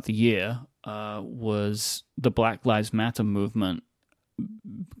continued throughout the year, was the Black Lives Matter movement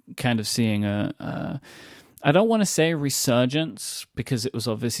kind of seeing I don't want to say resurgence, because it was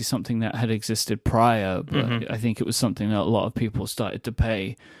obviously something that had existed prior, but I think it was something that a lot of people started to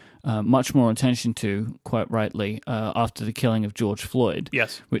pay much more attention to, quite rightly, after the killing of George Floyd.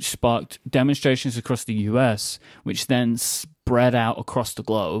 Yes. Which sparked demonstrations across the US, which then spread out across the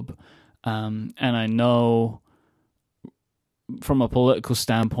globe. And I know from a political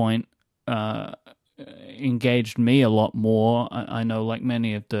standpoint, engaged me a lot more. I know, like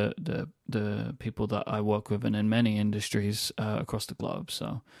many of the people that I work with and in many industries across the globe.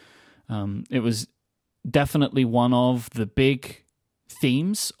 So it was definitely one of the big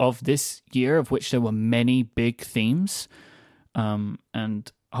themes of this year, of which there were many big themes,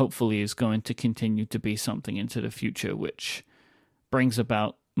 and hopefully is going to continue to be something into the future, which brings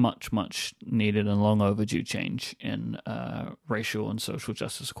about much needed and long overdue change in racial and social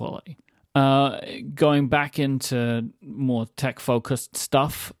justice equality. Going back into more tech-focused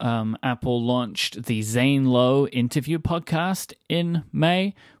stuff, Apple launched the Zane Lowe interview podcast in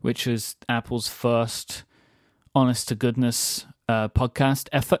May, which was Apple's first honest-to-goodness podcast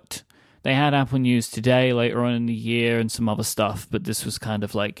effort. They had Apple News Today later on in the year and some other stuff, but this was kind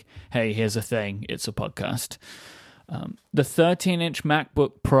of like, hey, here's a thing, it's a podcast. The 13-inch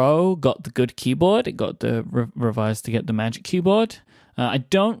MacBook Pro got the good keyboard. It got the revised to get the Magic Keyboard. I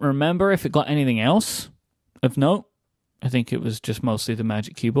don't remember if it got anything else of note. I think it was just mostly the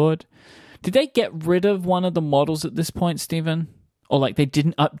Magic Keyboard. Did they get rid of one of the models at this point, Stephen? Or like they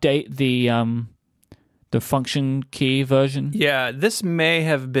didn't update the function key version? Yeah, this may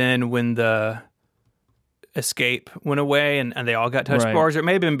have been when the Escape went away and they all got touch bars. Or it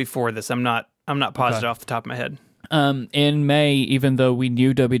may have been before this. I'm not positive off the top of my head. In May, even though we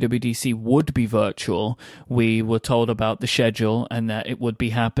knew WWDC would be virtual, we were told about the schedule and that it would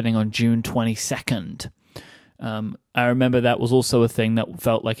be happening on June 22nd. I remember that was also a thing that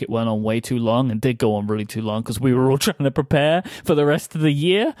felt like it went on way too long and did go on really too long because we were all trying to prepare for the rest of the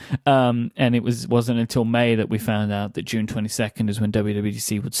year. And it wasn't until May that we found out that June 22nd is when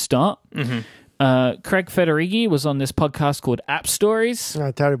WWDC would start. Mm-hmm. Craig Federighi was on this podcast called App Stories.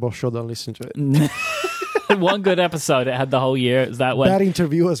 Terrible show, don't listen to it. One good episode. It had the whole year. Is that one? Bad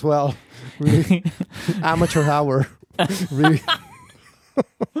interview as well. Really. Amateur hour. Really.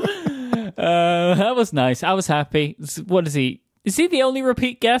 That was nice. I was happy. What is he? Is he the only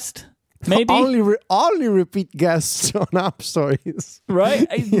repeat guest? Maybe only repeat guests on App Stories, right?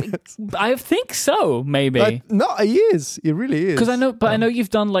 Yes. I think so. Maybe. No, he is. He really is. Because I know you've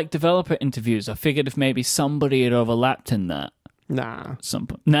done like developer interviews. I figured if maybe somebody had overlapped in that. Nah.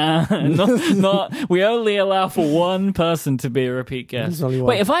 Not. We only allow for one person to be a repeat guest.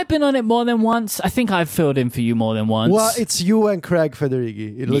 Wait, have I been on it more than once? I think I've filled in for you more than once. Well, it's you and Craig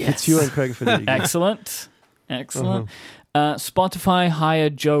Federighi. It's you and Craig Federighi. Excellent. Spotify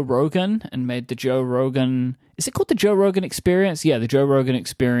hired Joe Rogan and made the Joe Rogan... Is it called the Joe Rogan Experience? Yeah, the Joe Rogan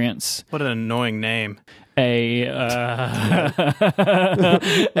Experience. What an annoying name. A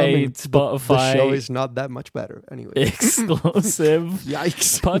Spotify... The show is not that much better, anyway. Exclusive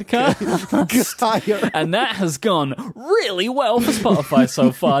Yikes. podcast. And that has gone really well for Spotify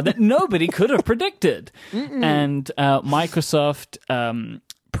so far that nobody could have predicted. And Microsoft...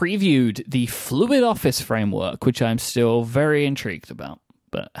 previewed the Fluid Office framework, which I'm still very intrigued about,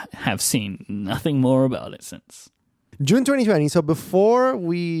 but have seen nothing more about it since. June 2020. So before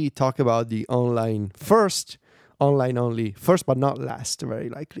we talk about the online only, first but not last, very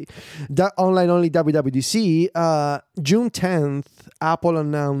likely, the online only WWDC, June 10th, Apple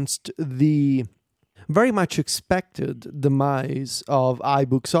announced the very much expected demise of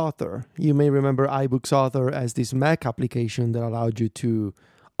iBooks Author. You may remember iBooks Author as this Mac application that allowed you to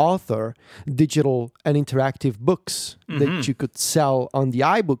author digital and interactive books that you could sell on the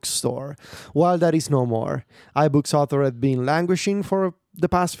iBooks store. Well, that is no more. iBooks Author had been languishing for the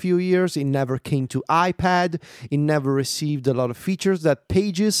past few years. It never came to iPad. It never received a lot of features that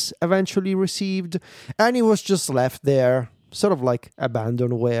Pages eventually received. And it was just left there, sort of like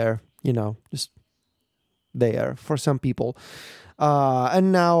abandonware, just there for some people.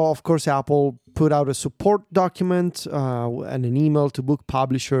 And now, of course, Apple put out a support document and an email to book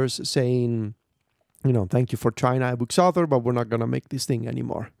publishers saying, thank you for trying iBooks Author, but we're not going to make this thing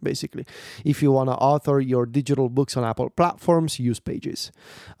anymore, basically. If you want to author your digital books on Apple platforms, use Pages.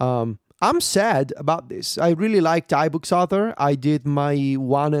 I'm sad about this. I really liked iBooks Author. I did my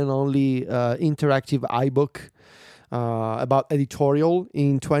one and only interactive iBook about editorial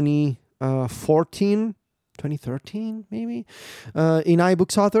in 2013 maybe, in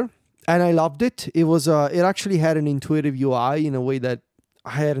iBooks Author, and I loved it. It was it actually had an intuitive UI in a way that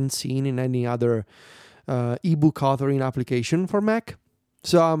I hadn't seen in any other ebook authoring application for Mac.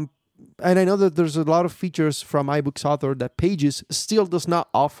 So and I know that there's a lot of features from iBooks Author that Pages still does not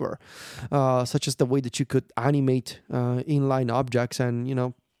offer, such as the way that you could animate inline objects, and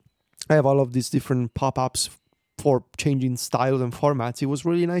I have all of these different pop-ups for changing styles and formats. It was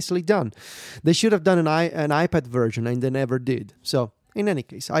really nicely done. They should have done an iPad version, and they never did. So in any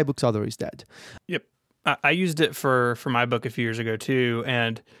case, iBooks Author is dead. Yep. I used it for my book a few years ago too,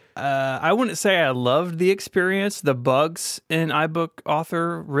 and I wouldn't say I loved the experience. The bugs in iBook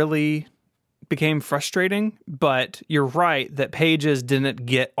Author really became frustrating, but you're right that Pages didn't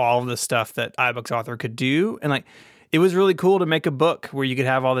get all of the stuff that iBooks Author could do. And it was really cool to make a book where you could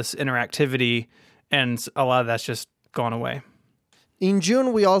have all this interactivity, and a lot of that's just gone away. In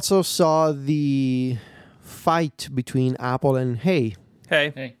June, we also saw the fight between Apple and Hey.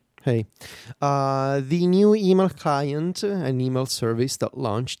 Hey. The new email client and email service that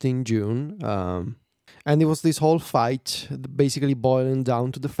launched in June. And it was this whole fight basically boiling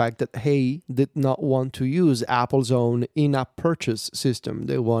down to the fact that Hey did not want to use Apple's own in-app purchase system.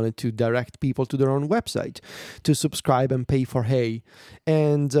 They wanted to direct people to their own website to subscribe and pay for Hey.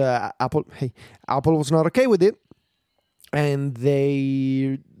 And Apple was not okay with it. And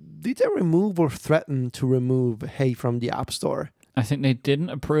did they remove or threaten to remove Hey from the App Store? I think they didn't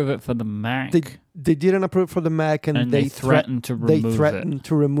approve it for the Mac. They didn't approve for the Mac, and they threatened to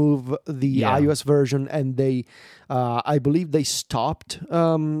remove the iOS version, and they, I believe, they stopped.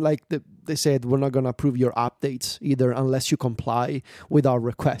 They said, we're not going to approve your updates either unless you comply with our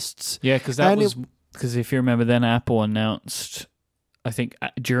requests. Yeah, because if you remember, then Apple announced, I think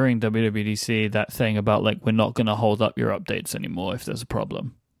during WWDC, that thing about we're not going to hold up your updates anymore if there's a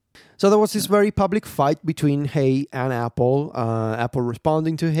problem. So there was this very public fight between Hey and Apple. Apple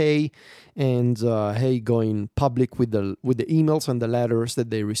responding to Hey, and Hey going public with the emails and the letters that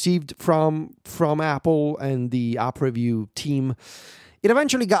they received from Apple and the app review team. It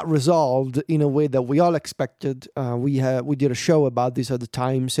eventually got resolved in a way that we all expected. We did a show about this at the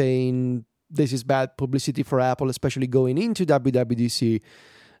time, saying this is bad publicity for Apple, especially going into WWDC.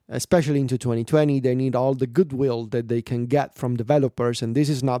 Especially into 2020, they need all the goodwill that they can get from developers, and this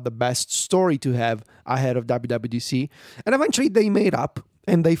is not the best story to have ahead of WWDC. And eventually they made up,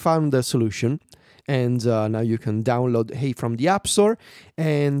 and they found the solution. And now you can download Hey from the App Store,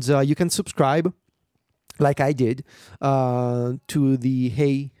 and you can subscribe, like I did, to the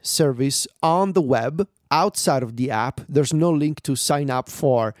Hey service on the web outside of the app. There's no link to sign up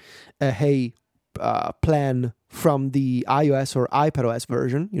for a Hey plan from the iOS or iPadOS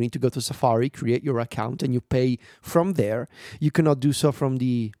version. You need to go to Safari, create your account, and you pay from there. You cannot do so from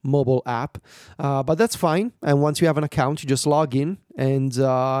the mobile app, but that's fine. And once you have an account, you just log in, and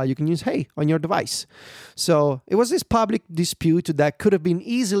you can use Hey on your device. So it was this public dispute that could have been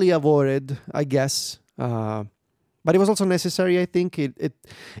easily avoided, I guess. But it was also necessary, I think.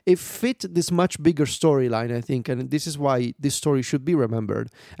 It fit this much bigger storyline, I think, and this is why this story should be remembered,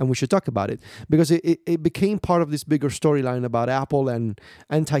 and we should talk about it, because it became part of this bigger storyline about Apple and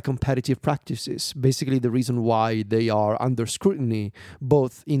anti-competitive practices, basically the reason why they are under scrutiny,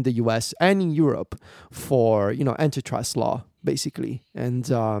 both in the US and in Europe, for antitrust law basically. And,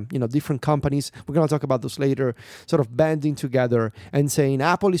 different companies, we're going to talk about those later, sort of banding together and saying,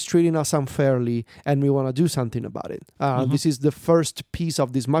 Apple is treating us unfairly and we want to do something about it. This is the first piece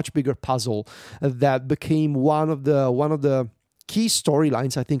of this much bigger puzzle that became one of the key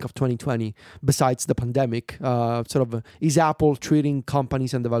storylines, I think, of 2020, besides the pandemic. Is Apple treating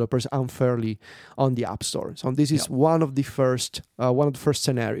companies and developers unfairly on the App Store? So this is one of the first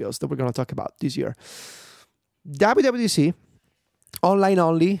scenarios that we're going to talk about this year. WWDC, online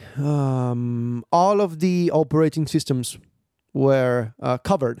only. All of the operating systems were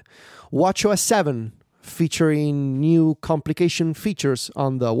covered. WatchOS 7 featuring new complication features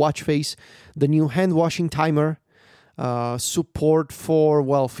on the watch face, the new hand washing timer. Support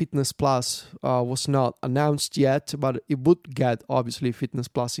for, Fitness Plus was not announced yet, but it would get, obviously, Fitness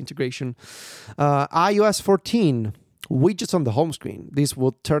Plus integration. iOS 14, widgets on the home screen. This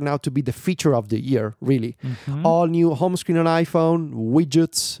would turn out to be the feature of the year, really. All new home screen on iPhone,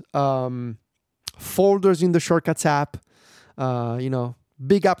 widgets, folders in the Shortcuts app,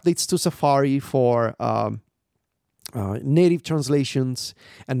 big updates to Safari for native translations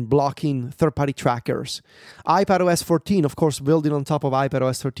and blocking third-party trackers. iPadOS 14, of course, building on top of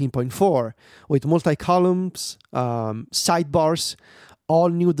iPadOS 13.4 with multi-columns, sidebars, all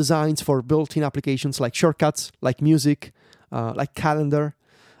new designs for built-in applications like Shortcuts, like Music, like Calendar,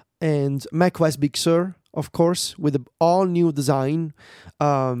 and macOS Big Sur, of course, with an all-new design,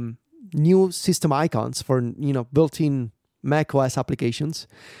 new system icons for built-in macOS applications.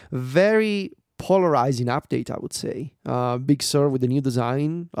 Very polarizing update, I would say. Big Sur with the new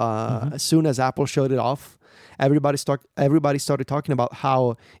design. As soon as Apple showed it off, everybody started talking about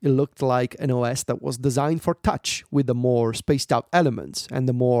how it looked like an OS that was designed for touch with the more spaced out elements and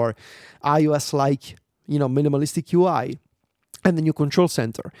the more iOS-like, minimalistic UI, and the new control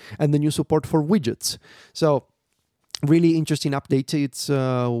center and the new support for widgets. So really interesting update. It's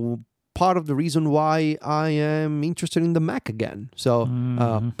part of the reason why I am interested in the Mac again. So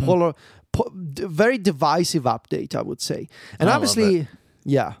very divisive update, I would say. And obviously,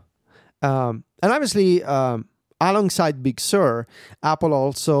 alongside Big Sur, Apple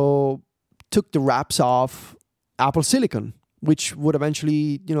also took the wraps off Apple Silicon, which would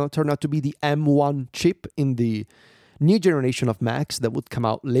eventually, turn out to be the M1 chip in the new generation of Macs that would come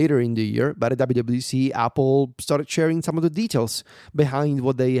out later in the year. But at WWDC, Apple started sharing some of the details behind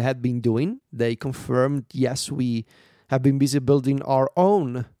what they had been doing. They confirmed, yes, we have been busy building our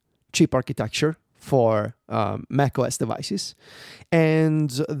own chip architecture for macOS devices.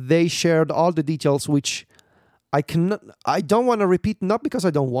 And they shared all the details, which I don't want to repeat, not because I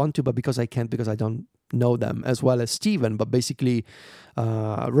don't want to, but because I can't, because I don't know them as well as Steven. But basically,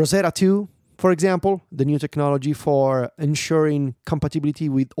 Rosetta 2, for example, the new technology for ensuring compatibility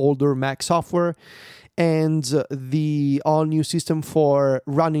with older Mac software, and the all-new system for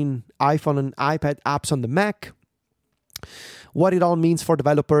running iPhone and iPad apps on the Mac. What it all means for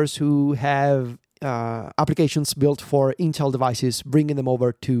developers who have applications built for Intel devices, bringing them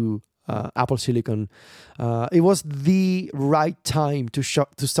over to Apple Silicon. It was the right time to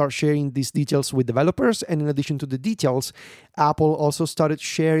start sharing these details with developers. And in addition to the details, Apple also started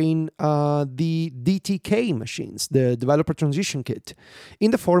sharing the DTK machines, the Developer Transition Kit,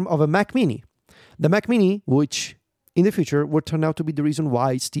 in the form of a Mac Mini. The Mac Mini, which in the future would turn out to be the reason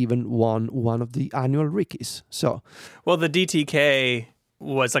why Steven won one of the annual Rickies. Well, the DTK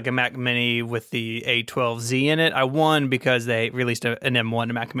was like a Mac Mini with the A12Z in it. I won because they released an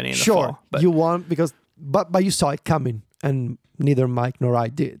M1 Mac Mini in the fall. Sure, you won because, but you saw it coming, and neither Mike nor I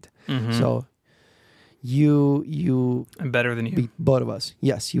did. So you I'm better than you. Beat both of us.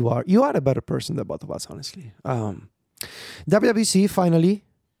 Yes, you are. You are a better person than both of us, honestly. WWDC, finally.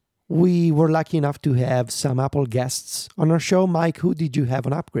 We were lucky enough to have some Apple guests on our show. Mike, who did you have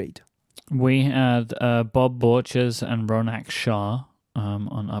on Upgrade? We had Bob Borchers and Ronak Shah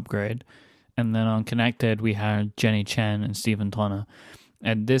on Upgrade. And then on Connected, we had Jenny Chen and Stephen Tonner.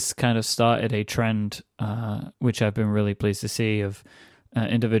 And this kind of started a trend, which I've been really pleased to see, of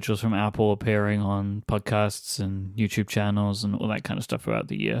individuals from Apple appearing on podcasts and YouTube channels and all that kind of stuff throughout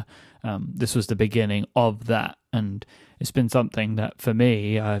the year. This was the beginning of that. And it's been something that for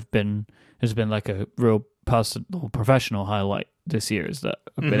me has been like a real personal, professional highlight this year, is that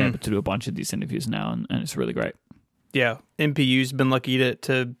I've been able to do a bunch of these interviews now, and it's really great. Yeah, MPU's been lucky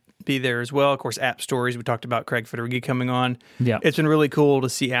to be there as well. Of course, App Stories, we talked about Craig Federighi coming on. Yeah, it's been really cool to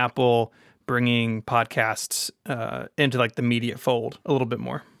see Apple bringing podcasts into like the media fold a little bit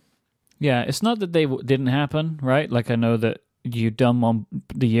more. Yeah, it's not that they didn't happen, right? Like I know that you done one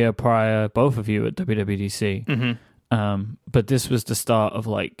the year prior, both of you at WWDC. But this was the start of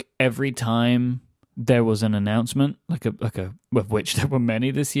like every time there was an announcement, like a of which there were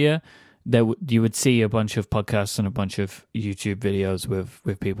many this year, you would see a bunch of podcasts and a bunch of YouTube videos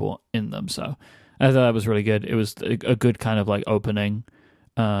with people in them. So I thought that was really good. It was a good kind of like opening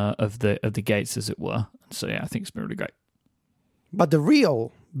of the gates, as it were. So yeah, I think it's been really great. But the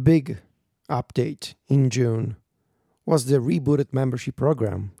real big update in June was the rebooted membership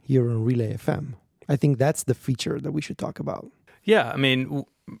program here on Relay FM. I think that's the feature that we should talk about. Yeah, I mean,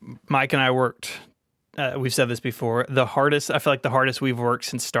 Mike and I worked, we've said this before, I feel like the hardest we've worked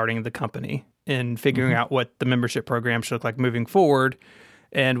since starting the company in figuring out what the membership program should look like moving forward.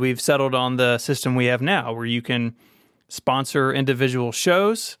 And we've settled on the system we have now where you can sponsor individual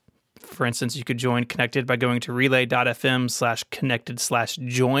shows. For instance, you could join Connected by going to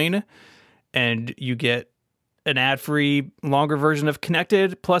relay.fm/connected/join, and you get an ad-free, longer version of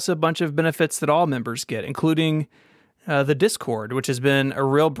Connected, plus a bunch of benefits that all members get, including the Discord, which has been a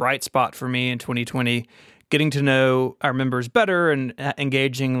real bright spot for me in 2020, getting to know our members better and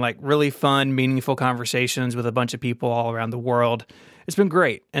engaging like really fun, meaningful conversations with a bunch of people all around the world. It's been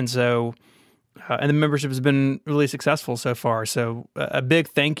great. And so, and the membership has been really successful so far. So a big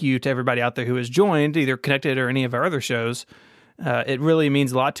thank you to everybody out there who has joined, either Connected or any of our other shows. It really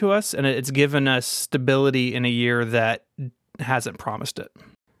means a lot to us, and it's given us stability in a year that hasn't promised it.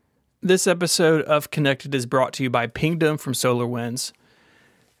 This episode of Connected is brought to you by Pingdom from SolarWinds.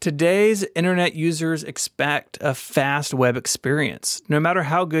 Today's internet users expect a fast web experience. No matter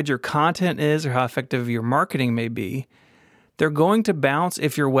how good your content is or how effective your marketing may be, they're going to bounce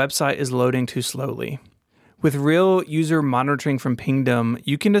if your website is loading too slowly. With real user monitoring from Pingdom,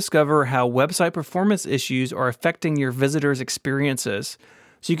 you can discover how website performance issues are affecting your visitors' experiences,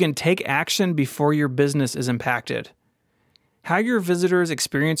 so you can take action before your business is impacted. How your visitors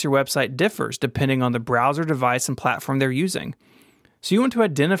experience your website differs depending on the browser device and platform they're using. So you want to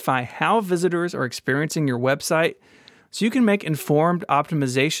identify how visitors are experiencing your website so you can make informed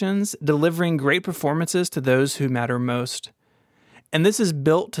optimizations, delivering great performances to those who matter most. And this is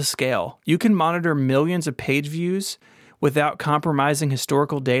built to scale. You can monitor millions of page views without compromising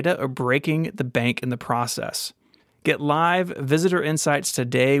historical data or breaking the bank in the process. Get live visitor insights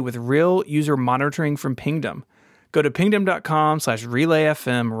today with real user monitoring from Pingdom. Go to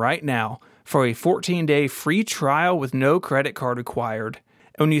pingdom.com/relayfm right now for a 14-day free trial with no credit card required.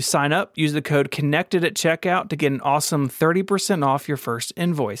 And when you sign up, use the code CONNECTED at checkout to get an awesome 30% off your first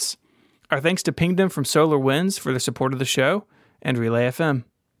invoice. Our thanks to Pingdom from SolarWinds for the support of the show and Relay FM.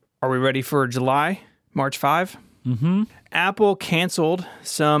 Are we ready for July, March 5? Mm-hmm. Apple canceled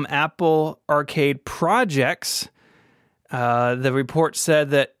some Apple Arcade projects. The report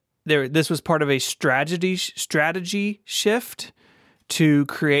said that this was part of a strategy shift to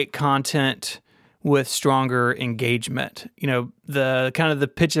create content with stronger engagement. You know,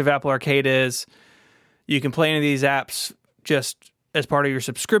 the pitch of Apple Arcade is you can play any of these apps just as part of your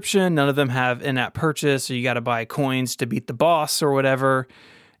subscription. None of them have in-app purchase, so you got to buy coins to beat the boss or whatever.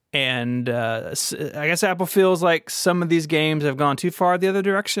 And I guess Apple feels like some of these games have gone too far the other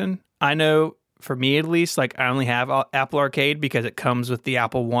direction. I know, for me at least, like I only have Apple Arcade because it comes with the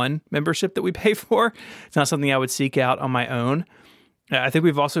Apple One membership that we pay for. It's not something I would seek out on my own. I think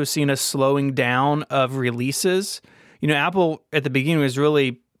we've also seen a slowing down of releases. You know, Apple at the beginning was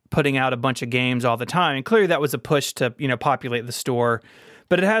really putting out a bunch of games all the time. And clearly that was a push to, populate the store.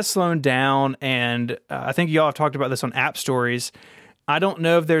 But it has slowed down. And I think y'all have talked about this on App Stories. I don't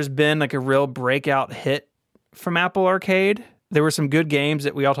know if there's been like a real breakout hit from Apple Arcade. There were some good games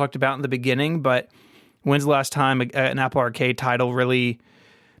that we all talked about in the beginning, but when's the last time an Apple Arcade title really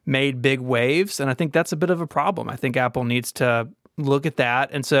made big waves? And I think that's a bit of a problem. I think Apple needs to look at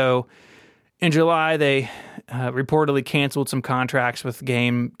that. And so in July, they reportedly canceled some contracts with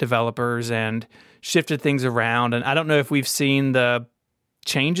game developers and shifted things around. And I don't know if we've seen the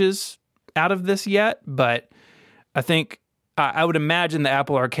changes out of this yet, but I think I would imagine the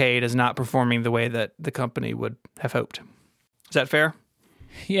Apple Arcade is not performing the way that the company would have hoped. Is that fair?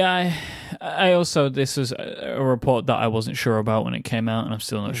 Yeah, I also, this is a report that I wasn't sure about when it came out, and I'm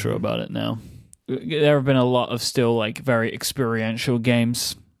still not sure about it now. There have been a lot of still like very experiential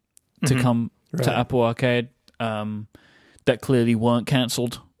games to come to Apple Arcade that clearly weren't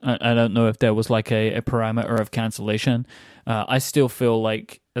cancelled. I don't know if there was like a parameter of cancellation. I still feel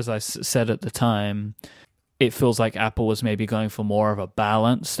like, as I said at the time, it feels like Apple was maybe going for more of a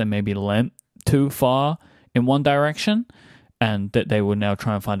balance than maybe lent too far in one direction, and that they will now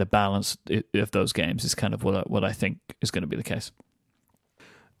try and find a balance of those games is kind of what I think is going to be the case.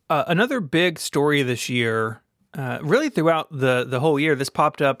 Another big story this year, really throughout the whole year, this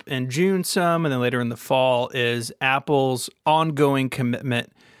popped up in June some and then later in the fall, is Apple's ongoing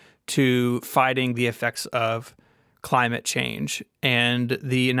commitment to fighting the effects of climate change. And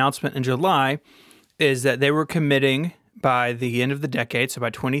the announcement in July is that they were committing by the end of the decade, so by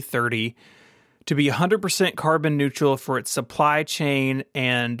 2030, to be 100% carbon neutral for its supply chain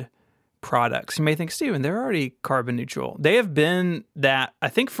and products. You may think, Stephen, they're already carbon neutral. They have been that, I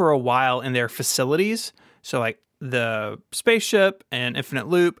think, for a while in their facilities. So like the spaceship and Infinite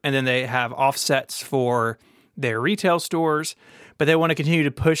Loop, and then they have offsets for their retail stores, but they want to continue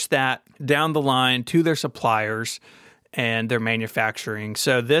to push that down the line to their suppliers and their manufacturing.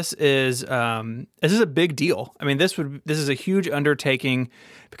 So this is a big deal. I mean, this is a huge undertaking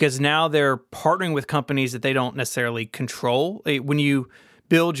because now they're partnering with companies that they don't necessarily control. When you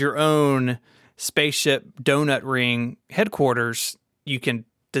build your own spaceship donut ring headquarters, you can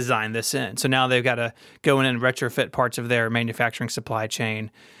design this in. So now they've got to go in and retrofit parts of their manufacturing supply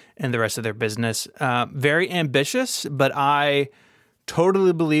chain and the rest of their business. Very ambitious, but I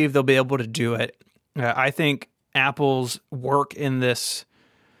totally believe they'll be able to do it. I think Apple's work in this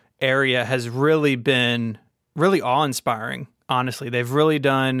area has really been really awe-inspiring, honestly. They've really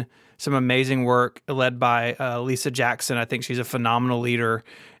done some amazing work led by Lisa Jackson. I think she's a phenomenal leader.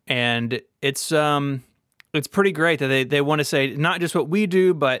 And it's pretty great that they want to say not just what we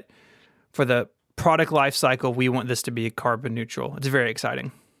do, but for the product life cycle, we want this to be carbon neutral. It's very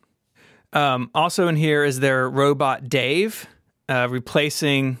exciting. Also in here is their robot Dave,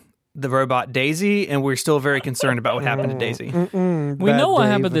 replacing the robot Daisy, and we're still very concerned about what happened to Daisy. We know what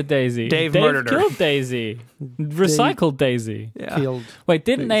happened to Daisy. Dave murdered her. Killed Daisy. Recycled Daisy. Yeah. Killed. Wait,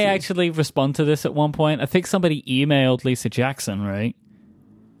 didn't they Daisy. actually respond to this at one point? I think somebody emailed Lisa Jackson, right?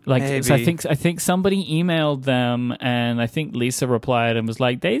 Like, Maybe. so I think somebody emailed them, and I think Lisa replied and was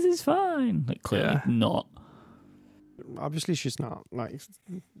like, "Daisy's fine." Like, clearly not. Obviously, she's not. Like,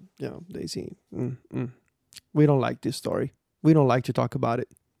 Daisy. We don't like this story. We don't like to talk about it.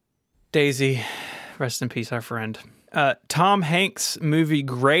 Daisy, rest in peace, our friend. Tom Hanks' movie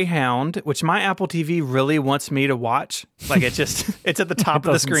Greyhound, which my Apple TV really wants me to watch. Like, it's at the top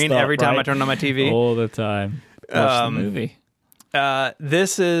of the screen stop, every time right? I turn on my TV. All the time. Watch the movie.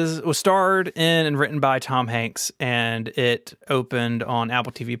 This was starred in and written by Tom Hanks, and it opened on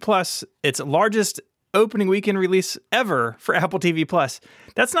Apple TV Plus. Its largest opening weekend release ever for Apple TV Plus.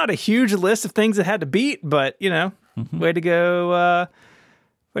 That's not a huge list of things it had to beat, but way to go.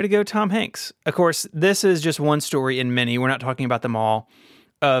 Way to go, Tom Hanks. Of course, this is just one story in many. We're not talking about them all,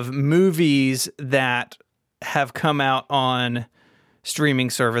 of movies that have come out on streaming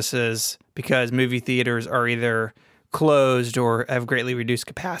services because movie theaters are either closed or have greatly reduced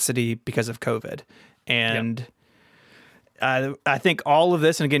capacity because of COVID. And I think all of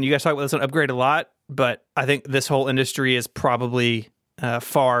this, and again, you guys talk about this on Upgrade a lot, but I think this whole industry is probably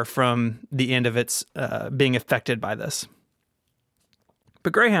far from the end of its being affected by this.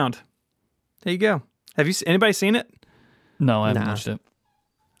 But Greyhound, there you go. Have anybody seen it? No, I haven't watched it.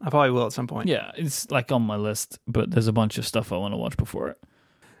 I probably will at some point. Yeah, it's like on my list, but there's a bunch of stuff I want to watch before it.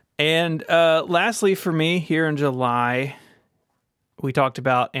 And lastly, for me, here in July, we talked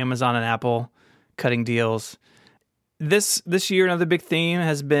about Amazon and Apple cutting deals. This year, another big theme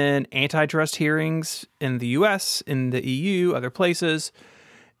has been antitrust hearings in the U.S., in the EU, other places.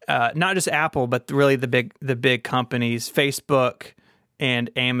 Not just Apple, but really the big companies, Facebook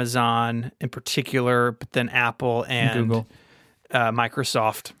and Amazon in particular, but then Apple and Google,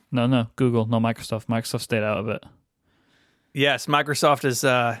 Microsoft. No, Google, no Microsoft. Microsoft stayed out of it. Yes, Microsoft is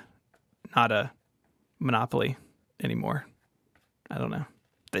not a monopoly anymore. I don't know.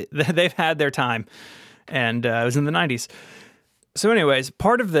 They've had their time, and it was in the 90s. So anyways,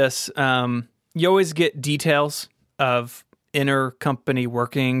 part of this, you always get details of inner company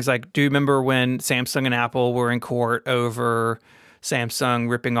workings. Like, do you remember when Samsung and Apple were in court over Samsung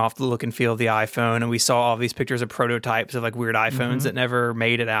ripping off the look and feel of the iPhone, and we saw all these pictures of prototypes of like weird iPhones that never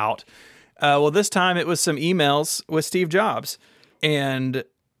made it out. Well, this time it was some emails with Steve Jobs and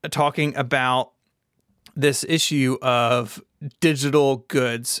talking about this issue of digital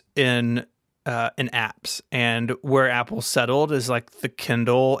goods in apps, and where Apple settled is like the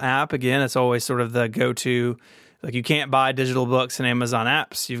Kindle app. Again, it's always sort of the go-to. Like, you can't buy digital books in Amazon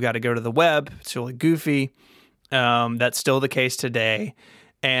apps. You've got to go to the web. It's really goofy. That's still the case today.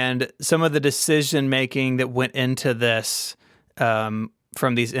 And some of the decision making that went into this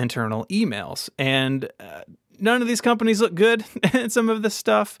from these internal emails. And none of these companies look good in some of this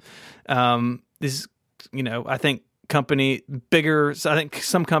stuff. I think I think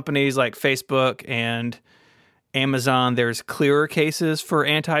some companies like Facebook and Amazon, there's clearer cases for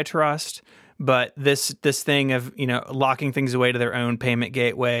antitrust. But this thing of, locking things away to their own payment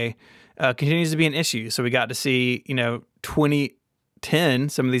gateway continues to be an issue. So we got to see, 20 10,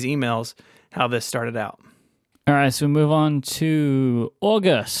 some of these emails, how this started out. All right, so we move on to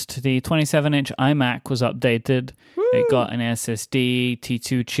August. The 27-inch iMac was updated. Woo! It got an SSD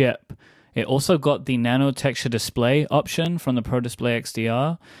T2 chip. It also got the nano texture display option from the Pro Display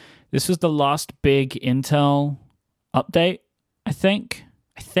XDR. This was the last big Intel update, I think.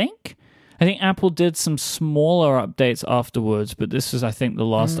 I think Apple did some smaller updates afterwards, but this was, I think, the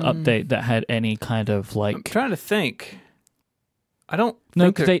last update that had any kind of like... I'm trying to think. I don't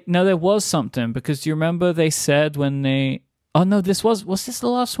No, think there was something, because do you remember they said when they... Oh, no, was this the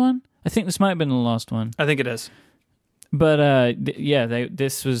last one? I think this might have been the last one. I think it is. But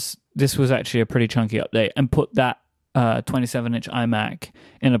this was actually a pretty chunky update and put that 27-inch iMac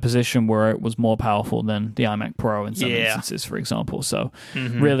in a position where it was more powerful than the iMac Pro in some instances, for example. So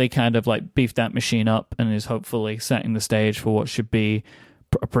really kind of like beefed that machine up and is hopefully setting the stage for what should be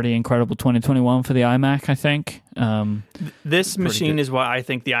a pretty incredible 2021 for the iMac, I think. This machine is why I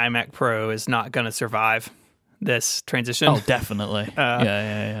think the iMac Pro is not going to survive this transition. Oh, definitely.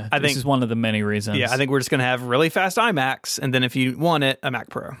 Yeah. I think this is one of the many reasons. Yeah, I think we're just going to have really fast iMacs, and then if you want it, a Mac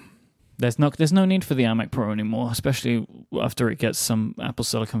Pro. There's no need for the iMac Pro anymore, especially after it gets some Apple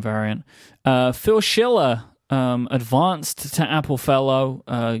Silicon variant. Phil Schiller advanced to Apple Fellow,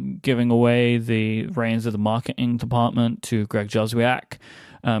 giving away the reins of the marketing department to Greg Joswiak.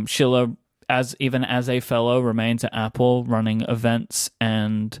 Schiller, as a fellow, remains at Apple, running events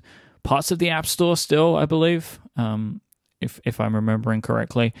and parts of the App Store still, I believe, if I'm remembering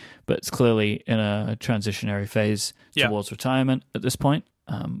correctly. But it's clearly in a transitionary phase towards retirement at this point.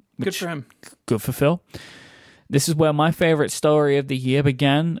 Good for him. Good for Phil. This is where my favorite story of the year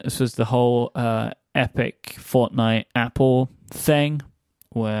began. This was the whole Epic Fortnite Apple thing,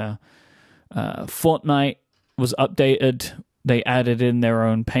 where Fortnite was updated. They added in their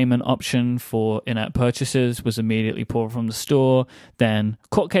own payment option for in-app purchases, was immediately pulled from the store. Then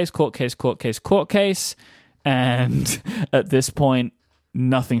court case. And at this point,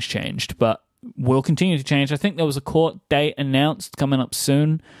 nothing's changed, but will continue to change. I think there was a court date announced coming up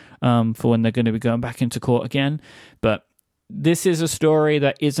soon for when they're going to be going back into court again. But this is a story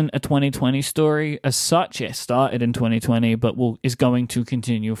that isn't a 2020 story as such. It started in 2020, but is going to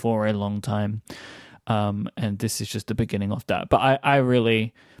continue for a long time. And this is just the beginning of that. But I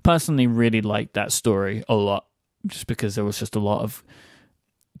really, personally really liked that story a lot, just because there was just a lot of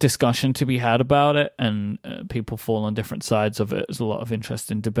discussion to be had about it, and people fall on different sides of it. There's a lot of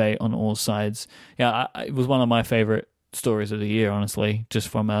interesting debate on all sides. Yeah, it was one of my favorite stories of the year, honestly, just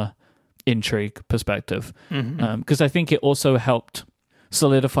from a intrigue perspective, because I think it also helped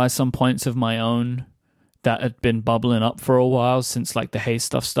solidify some points of my own that had been bubbling up for a while since like the Hey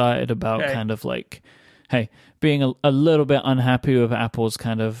stuff started, about kind of like, hey, being a little bit unhappy with Apple's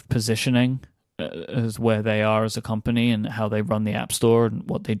kind of positioning as where they are as a company and how they run the App Store and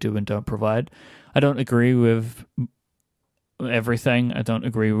what they do and don't provide. I don't agree with everything. I don't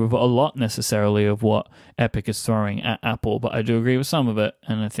agree with a lot necessarily of what Epic is throwing at Apple, but I do agree with some of it,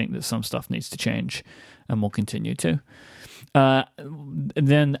 and I think that some stuff needs to change and will continue to.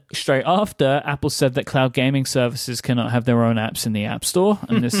 Then straight after, Apple said that cloud gaming services cannot have their own apps in the App Store,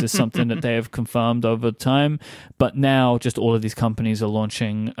 and this is something that they have confirmed over time. But now just all of these companies are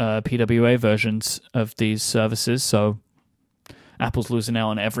launching PWA versions of these services, so Apple's losing out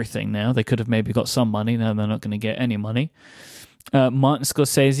on everything now. They could have maybe got some money, now they're not going to get any money. Martin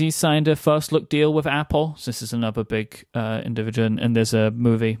Scorsese signed a first look deal with Apple. So this is another big individual, and there's a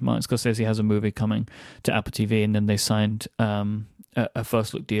movie. Martin Scorsese has a movie coming to Apple TV, and then they signed a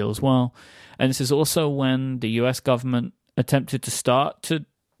first look deal as well. And this is also when the US government attempted to start to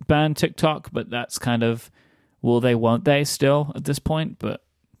ban TikTok, but that's kind of will they, won't they still at this point. But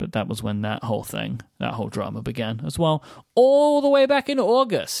that was when that whole drama began as well, all the way back in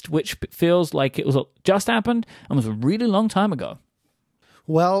August, which feels like it was just happened and was a really long time ago.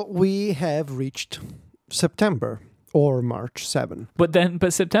 Well, we have reached September or March 7. But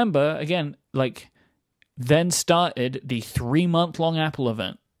September, again, then started the 3-month-long Apple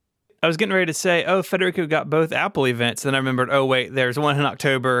event. I was getting ready to say, Federico got both Apple events. Then I remembered, wait, there's one in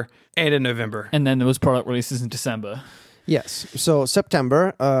October and in November. And then there was product releases in December. Yes. So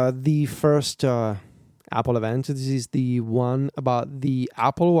September, the first Apple event. This is the one about the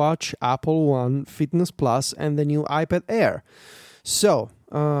Apple Watch, Apple One, Fitness Plus, and the new iPad Air. So,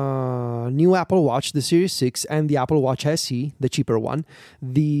 new Apple Watch, the Series 6, and the Apple Watch SE, the cheaper one.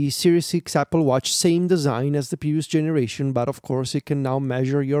 The Series 6 Apple Watch, same design as the previous generation, but of course it can now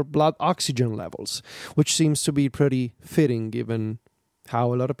measure your blood oxygen levels, which seems to be pretty fitting given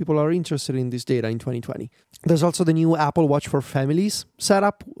how a lot of people are interested in this data in 2020. There's also the new Apple Watch for Families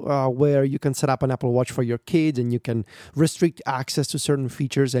setup, where you can set up an Apple Watch for your kids and you can restrict access to certain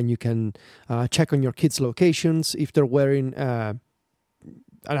features, and you can check on your kids' locations if they're wearing an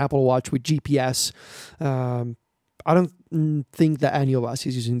Apple Watch with GPS. I don't think that any of us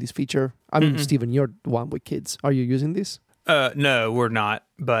is using this feature. I mean, Stephen, you're the one with kids. Are you using this? No, we're not.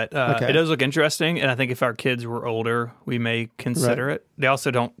 But it does look interesting. And I think if our kids were older, we may consider it. They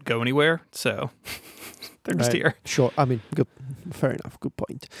also don't go anywhere. So they're just here. Sure. I mean, good. Fair enough. Good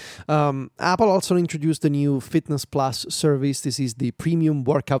point. Apple also introduced the new Fitness Plus service. This is the premium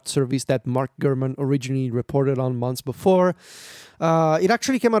workout service that Mark Gurman originally reported on months before. It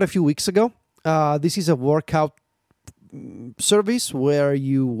actually came out a few weeks ago. This is a workout service where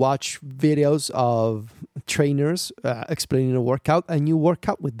you watch videos of trainers explaining a workout and you work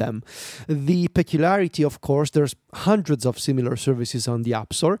out with them. The peculiarity, of course, there's hundreds of similar services on the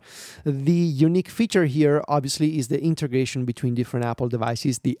App Store. The unique feature here, obviously, is the integration between different Apple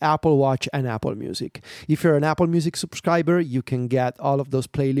devices, the Apple Watch and Apple Music. If you're an Apple Music subscriber, you can get all of those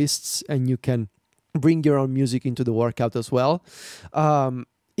playlists and you can bring your own music into the workout as well.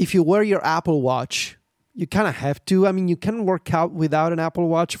 If you wear your Apple Watch, you kind of have to. I mean, you can work out without an Apple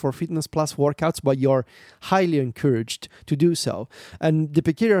Watch for Fitness Plus workouts, but you're highly encouraged to do so. And the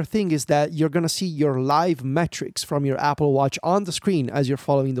peculiar thing is that you're going to see your live metrics from your Apple Watch on the screen as you're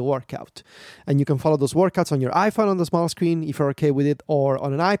following the workout. And you can follow those workouts on your iPhone on the small screen, if you're okay with it, or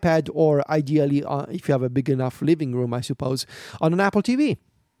on an iPad, or ideally, if you have a big enough living room, I suppose, on an Apple TV.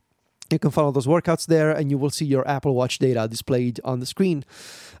 You can follow those workouts there and you will see your Apple Watch data displayed on the screen.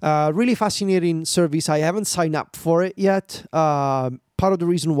 Really fascinating service. I haven't signed up for it yet. Part of the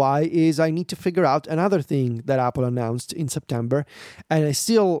reason why is I need to figure out another thing that Apple announced in September, and I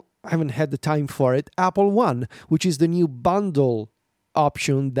still haven't had the time for it. Apple One, which is the new bundle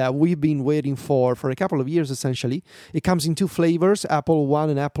option that we've been waiting for a couple of years, essentially. It comes in two flavors, Apple One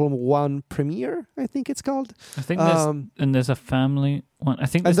and Apple One Premier, I think it's called. I think there's a family one. I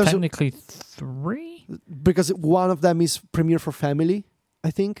think there's technically three. Because one of them is Premier for family, I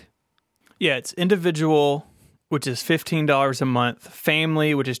think. Yeah, it's individual, which is $15 a month,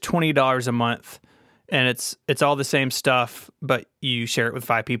 family, which is $20 a month, and it's all the same stuff, but you share it with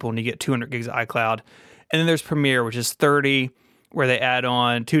 5 people and you get 200 gigs of iCloud. And then there's Premier, which is $30, where they add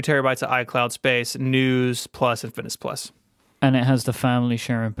on 2 terabytes of iCloud space, News Plus, and Fitness Plus. And it has the family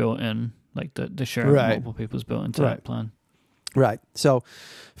sharing built in, like the sharing multiple people's built into that plan. Right. So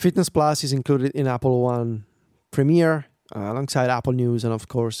Fitness Plus is included in Apple One Premier, alongside Apple News and, of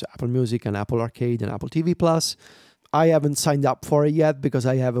course, Apple Music and Apple Arcade and Apple TV Plus. I haven't signed up for it yet because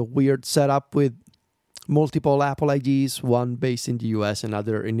I have a weird setup with multiple Apple IDs, one based in the US,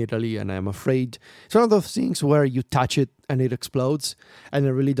 another in Italy, and I'm afraid it's one of those things where you touch it and it explodes, and I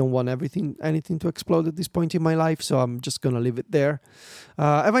really don't want anything to explode at this point in my life, so I'm just gonna leave it there.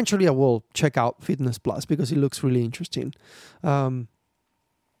 Eventually I will check out Fitness Plus because it looks really interesting, but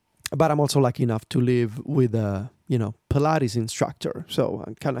I'm also lucky enough to live with a Pilates instructor, so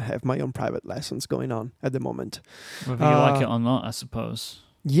I kind of have my own private lessons going on at the moment. Whether you like it or not, I suppose.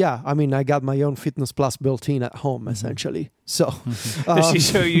 Yeah, I mean, I got my own Fitness Plus built in at home, essentially. So, does she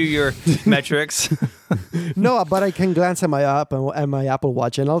show you your metrics? No, but I can glance at my app and my Apple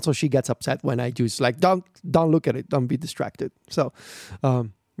Watch, and also she gets upset when I do. It's like, don't look at it, don't be distracted. So,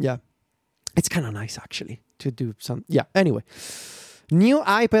 yeah, it's kind of nice actually to do some. Yeah. Anyway, new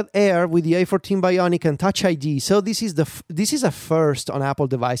iPad Air with the A14 Bionic and Touch ID. So this is a first on Apple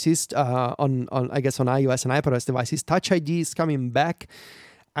devices, on I guess on iOS and iPadOS devices. Touch ID is coming back.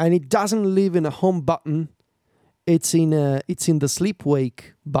 And it doesn't live in a home button. It's in the sleep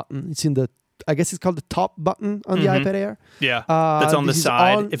wake button. It's in the, I guess it's called the top button on the iPad Air. Yeah, that's on the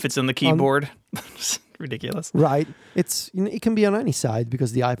side. If it's in the keyboard, ridiculous. Right. It can be on any side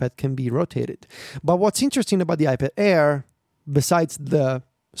because the iPad can be rotated. But what's interesting about the iPad Air, besides the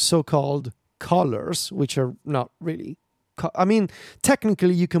so-called colors, which are not really, I mean,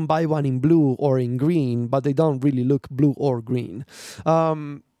 technically you can buy one in blue or in green, but they don't really look blue or green.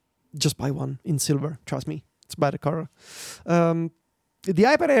 Just buy one in silver. Trust me, it's better color. The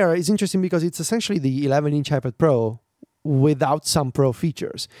iPad Air is interesting because it's essentially the 11-inch iPad Pro without some Pro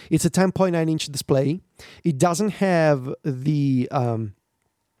features. It's a 10.9-inch display. It doesn't have the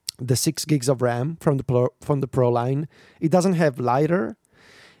 6 gigs of RAM from the Pro line. It doesn't have LiDAR.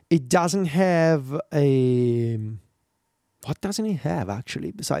 It doesn't have a... What doesn't it have, actually,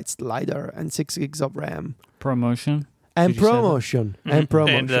 besides LiDAR and 6 gigs of RAM? ProMotion. And ProMotion. And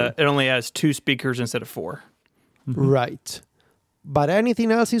it only has 2 speakers instead of 4. Right. but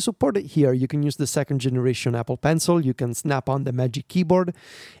anything else is supported here. You can use the second generation Apple Pencil, you can snap on the Magic Keyboard,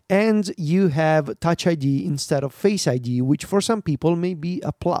 and you have Touch ID instead of Face ID, which for some people may be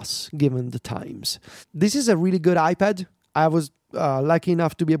a plus given the times. This is a really good iPad. I was lucky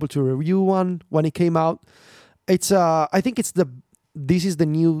enough to be able to review one when it came out. I think this is the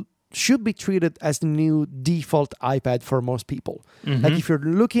new, should be treated as the new default iPad for most people. Mm-hmm. Like if you're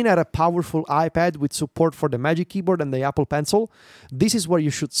looking at a powerful iPad with support for the Magic Keyboard and the Apple Pencil, this is where you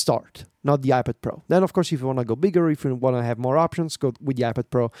should start, not the iPad Pro. Then, of course, if you want to go bigger, if you want to have more options, go with the iPad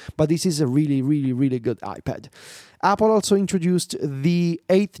Pro. But this is a really, really, really good iPad. Apple also introduced the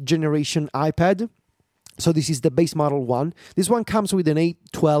 8th generation iPad. So this is the base model one. This one comes with an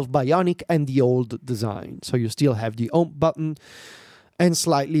 812 Bionic and the old design. So you still have the home button and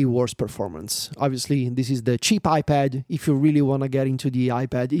slightly worse performance. Obviously, this is the cheap iPad if you really want to get into the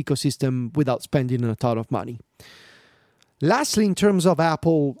iPad ecosystem without spending a ton of money. Lastly, in terms of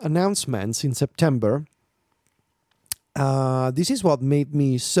Apple announcements in September, this is what made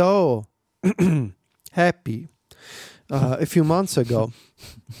me so happy a few months ago.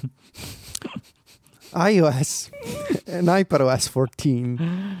 iOS and iPadOS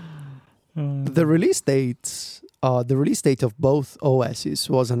 14. The release date of both OSs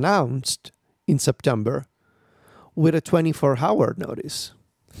was announced in September with a 24-hour notice.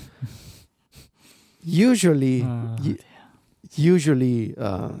 Usually,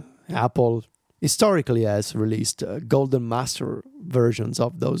 Apple historically has released golden master versions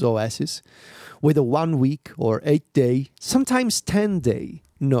of those OSs with a 1 week or 8-day, sometimes 10-day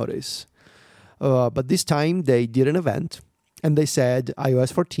notice. But this time they did an event and they said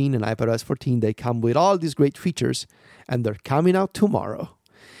iOS 14 and iPadOS 14, they come with all these great features and they're coming out tomorrow.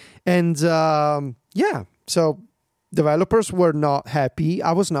 And so developers were not happy.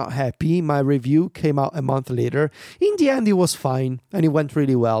 I was not happy. My review came out a month later. In the end, it was fine and it went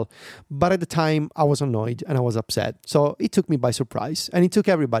really well. But at the time, I was annoyed and I was upset. So it took me by surprise, and it took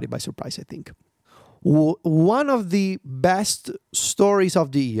everybody by surprise, I think. One of the best stories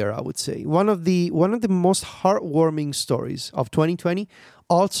of the year, I would say. One of the most heartwarming stories of 2020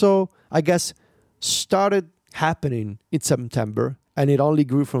 also, I guess, started happening in September, and it only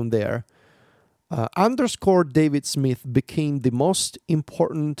grew from there. David Smith became the most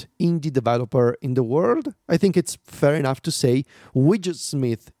important indie developer in the world. I think it's fair enough to say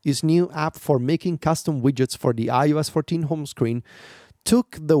WidgetSmith, his new app for making custom widgets for the iOS 14 home screen,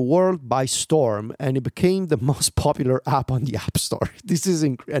 took the world by storm, and it became the most popular app on the App Store. This is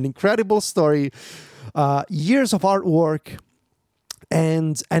an incredible story. Years of hard work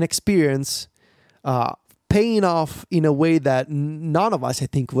and an experience paying off in a way that none of us, I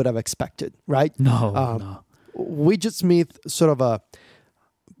think, would have expected, right? No. WidgetSmith sort of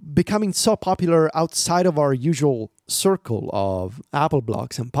becoming so popular outside of our usual circle of Apple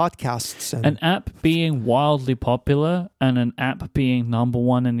blogs and podcasts. And an app being wildly popular and an app being number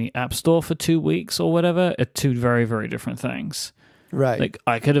one in the App Store for 2 weeks or whatever are two very, very different things. Right. Like,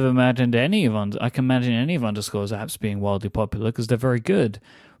 I could have imagined I can imagine any of Underscore's apps being wildly popular because they're very good.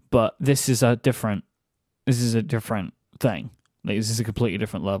 But this is a different thing. Like, this is a completely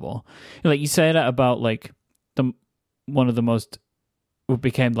different level. Like, you say that about, like, one of the most... who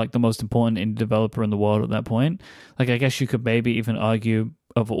became like the most important indie developer in the world at that point. Like, I guess you could maybe even argue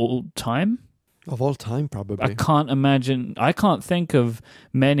of all time. Of all time, probably. I can't think of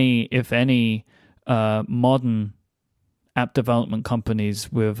many, if any, modern app development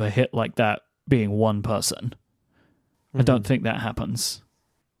companies with a hit like that being one person. I don't think that happens.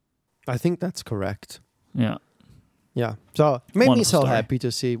 I think that's correct. Yeah. Yeah. So it made me so happy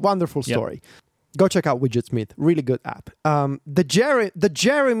to see. Wonderful story. Yep. Go check out WidgetSmith. Really good app. The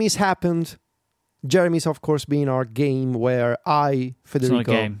Jeremies happened. Jeremies, of course, being our game where Federico... It's not a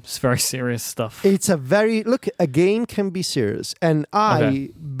game. It's very serious stuff. It's a game can be serious. And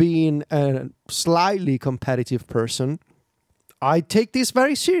being a slightly competitive person, I take this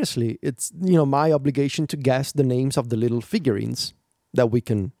very seriously. It's, my obligation to guess the names of the little figurines that we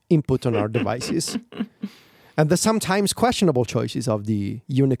can input on our devices. And the sometimes questionable choices of the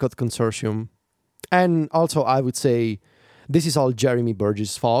Unicode Consortium. And also, I would say, this is all Jeremy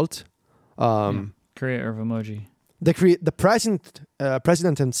Burge's fault. Creator of Emoji. The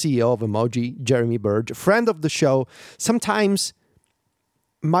president and CEO of Emoji, Jeremy Burge, friend of the show, sometimes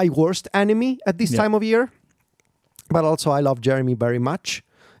my worst enemy at this time of year. But also, I love Jeremy very much.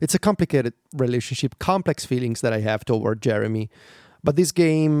 It's a complicated relationship, complex feelings that I have toward Jeremy. But this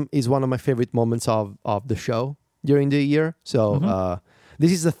game is one of my favorite moments of the show during the year. So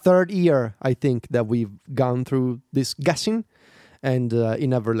this is the third year, I think, that we've gone through this guessing. and it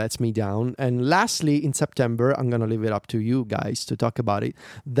never lets me down. And lastly, in September, I'm going to leave it up to you guys to talk about it,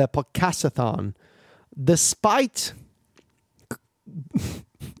 the Podcastathon. Despite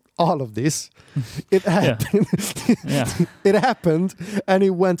all of this, it happened. It happened, and it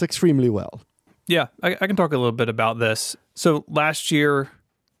went extremely well. Yeah, I can talk a little bit about this. So last year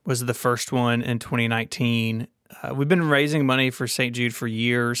was the first one in 2019. We've been raising money for St. Jude for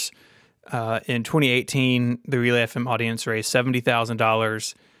years. In 2018, the Relay FM audience raised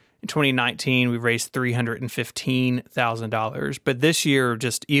 $70,000. In 2019, we raised $315,000. But this year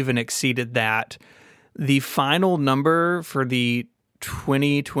just even exceeded that. The final number for the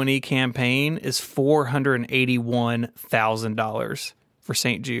 2020 campaign is $481,000 for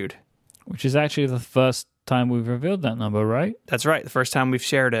St. Jude. Which is actually the first time we've revealed that number, right? That's right. The first time we've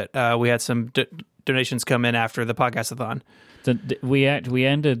shared it. We had some donations come in after the Podcastathon. We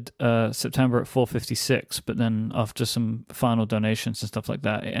ended September at 456, but then after some final donations and stuff like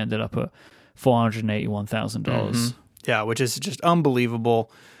that, it ended up at $481,000. Mm-hmm. Yeah, which is just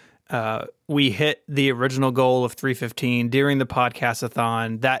unbelievable. We hit the original goal of $315 during the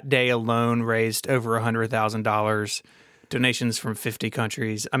Podcastathon. That day alone raised over $100,000. Donations from 50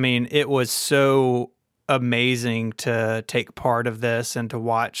 countries. I mean, it was so amazing to take part of this and to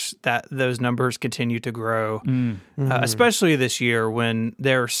watch those numbers continue to grow, especially this year when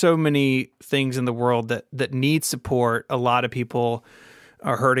there are so many things in the world that need support. A lot of people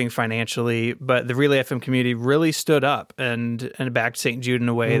are hurting financially, but the Relay FM community really stood up and backed St. Jude in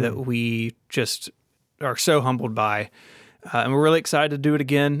a way that we just are so humbled by. And we're really excited to do it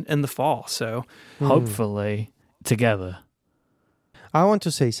again in the fall. So hopefully together. I want to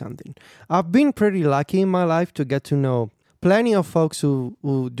say something. I've been pretty lucky in my life to get to know plenty of folks who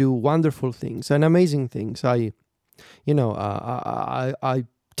do wonderful things and amazing things. I was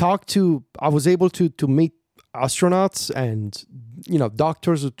able to meet astronauts and,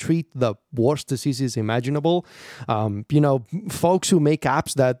 doctors who treat the worst diseases imaginable. Folks who make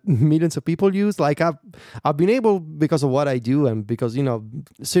apps that millions of people use. Like I've been able, because of what I do and because,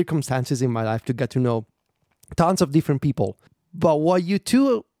 circumstances in my life, to get to know tons of different people. But what you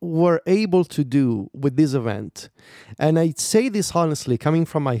two were able to do with this event, and I say this honestly, coming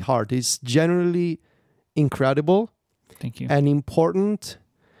from my heart, is generally incredible. Thank you. And important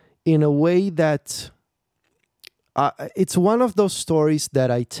in a way that it's one of those stories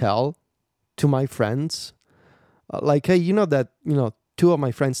that I tell to my friends. Like, hey, two of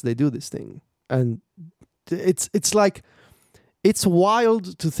my friends, they do this thing. And it's like, it's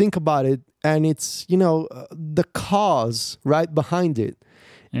wild to think about it. And it's, the cause right behind it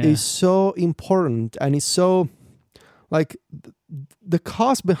is so important. And it's so, like, the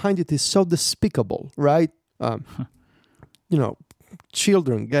cause behind it is so despicable, right?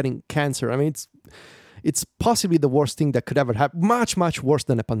 Children getting cancer. I mean, it's possibly the worst thing that could ever happen. Much, much worse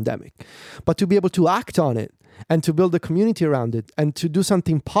than a pandemic. But to be able to act on it and to build a community around it and to do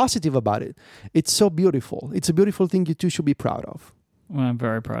something positive about it, it's so beautiful. It's a beautiful thing you two should be proud of. Well, I'm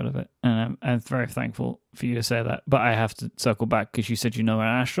very proud of it, and I'm very thankful for you to say that. But I have to circle back because you said you know an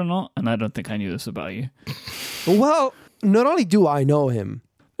astronaut, and I don't think I knew this about you. Well, not only do I know him,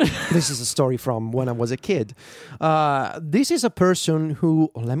 this is a story from when I was a kid. This is a person who,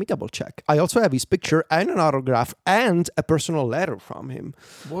 let me double check. I also have his picture and an autograph and a personal letter from him.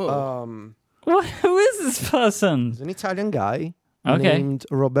 Whoa. Who is this person? He's an Italian guy named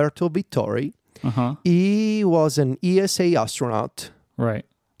Roberto Vittori. Uh-huh. He was an ESA astronaut. Right.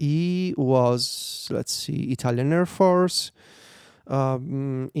 He was, Italian Air Force.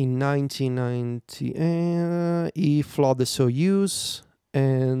 In 1990, he flew the Soyuz,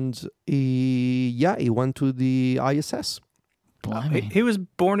 and he went to the ISS. He was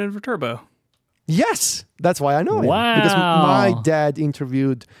born in Viterbo. Yes, that's why I know him. Wow. Because my dad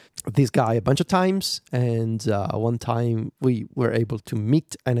interviewed this guy a bunch of times, and one time we were able to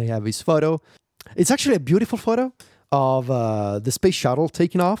meet, and I have his photo. It's actually a beautiful photo of the space shuttle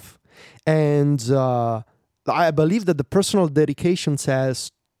taking off, and I believe that the personal dedication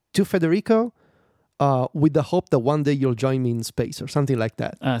says, "To Federico, with the hope that one day you'll join me in space," or something like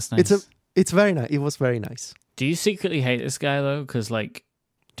that. That's nice. It's very nice. It was very nice. Do you secretly hate this guy though? Because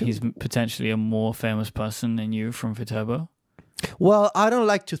he's potentially a more famous person than you from Viterbo. Well, I don't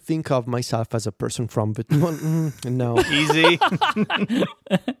like to think of myself as a person from Viterbo. No, easy.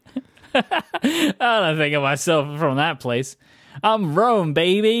 I don't think of myself from that place. I'm Rome,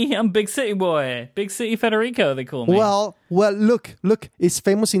 baby. I'm big city boy. Big city Federico, they call me. Well, look. It's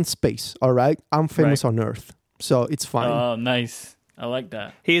famous in space, all right? I'm famous on Earth, so it's fine. Oh, nice. I like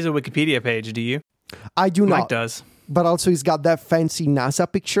that. He has a Wikipedia page, do you? I do not. Mike does. But also he's got that fancy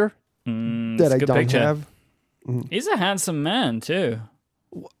NASA picture that I don't have. He's a handsome man too.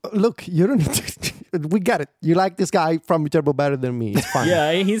 Look, you don't need to. We get it. You like this guy from Viterbo better than me. It's fine.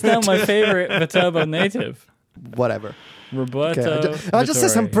 Yeah, he's now my favorite Viterbo native. Whatever. Roberto. Okay, I just said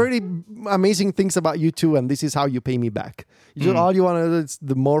some Vittori. pretty amazing things about you too, and this is how you pay me back. All you want to do is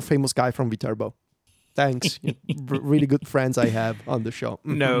the more famous guy from Viterbo. Thanks. Really good friends I have on the show.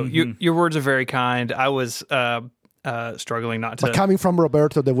 No, your words are very kind. I was struggling not to. But coming from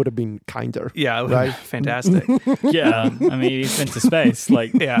Roberto, they would have been kinder. Yeah, it would right? be fantastic. Yeah, I mean, he's been to space.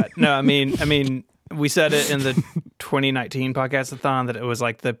 Like, Yeah, no, I mean, we said it in the 2019 podcast-a-thon that it was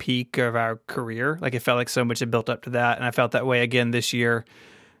like the peak of our career. Like it felt like so much had built up to that, and I felt that way again this year.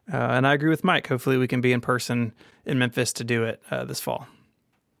 And I agree with Mike. Hopefully, we can be in person in Memphis to do it this fall.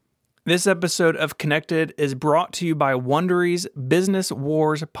 This episode of Connected is brought to you by Wondery's Business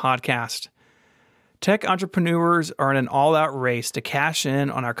Wars podcast. Tech entrepreneurs are in an all-out race to cash in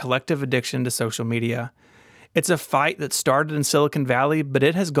on our collective addiction to social media. It's a fight that started in Silicon Valley, but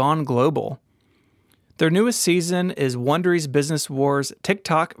it has gone global. Their newest season is Wondery's Business Wars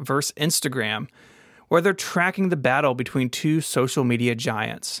TikTok versus Instagram, where they're tracking the battle between two social media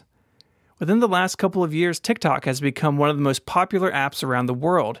giants. Within the last couple of years, TikTok has become one of the most popular apps around the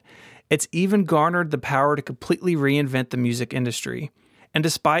world. It's even garnered the power to completely reinvent the music industry. And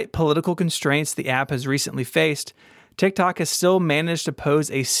despite political constraints the app has recently faced, TikTok has still managed to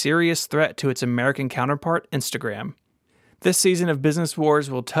pose a serious threat to its American counterpart, Instagram. This season of Business Wars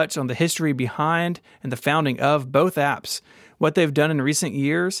will touch on the history behind and the founding of both apps, what they've done in recent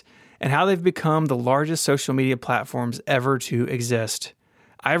years, and how they've become the largest social media platforms ever to exist.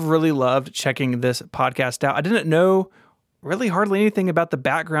 I've really loved checking this podcast out. I didn't know really hardly anything about the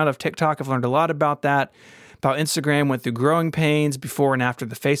background of TikTok. I've learned a lot about that, about Instagram, went through growing pains before and after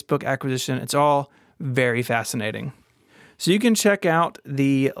the Facebook acquisition. It's all very fascinating. So you can check out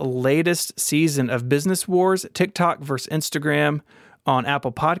the latest season of Business Wars, TikTok versus Instagram on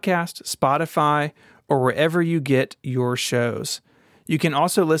Apple Podcasts, Spotify, or wherever you get your shows. You can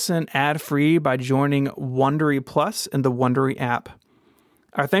also listen ad-free by joining Wondery Plus in the Wondery app.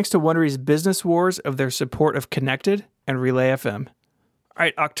 Our thanks to Wondery's Business Wars of their support of Connected and Relay FM. All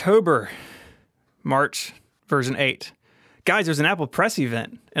right, October, March, version 8. Guys, there's an Apple press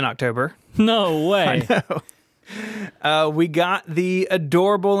event in October. no way. I know. We got the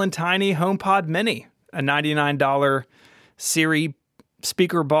adorable and tiny HomePod Mini, a $99 Siri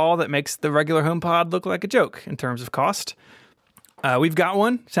speaker ball that makes the regular HomePod look like a joke in terms of cost. We've got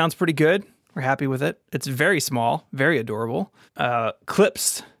one. Sounds pretty good. We're happy with it. It's very small, very adorable.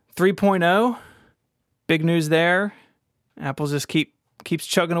 Clips 3.0. Big news there. Apple just keeps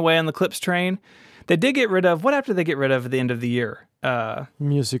chugging away on the Clips train. They did get rid of, what app did they get rid of at the end of the year?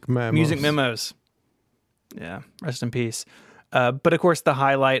 Music memos. Music memos. Yeah, rest in peace. But of course, the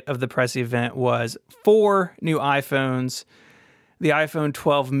highlight of the press event was 4 new iPhones. The iPhone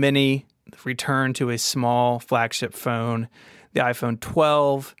 12 mini returned to a small flagship phone. The iPhone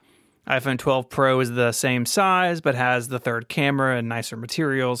 12. iPhone 12 Pro is the same size, but has the third camera and nicer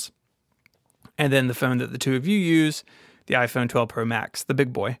materials. And then the phone that the two of you use, the iPhone 12 Pro Max, the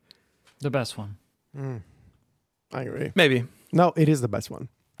big boy. The best one. I agree. Maybe. No, it is the best one.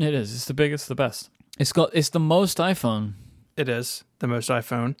 It is. It's the biggest, the best. It's the most iPhone. It is the most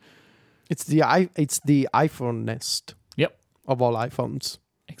iPhone. It's the iPhone nest. Yep. Of all iPhones.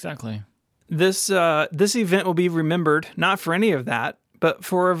 Exactly. This event will be remembered not for any of that, but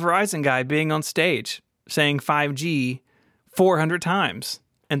for a Verizon guy being on stage saying 5G 400 times,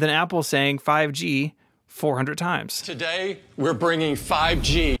 and then Apple saying 5G 400 times. Today, we're bringing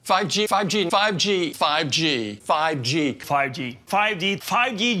 5G. 5G, 5G, 5G, 5G, 5G, 5G, 5G,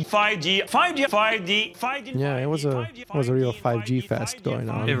 5G, 5G, 5G, 5G, 5G. Yeah, it was a real 5G fest going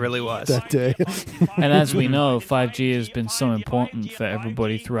on. It really was. That day. And as we know, 5G has been so important for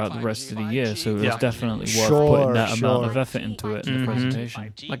everybody throughout the rest of the year, so it was definitely worth putting that amount of effort into it in the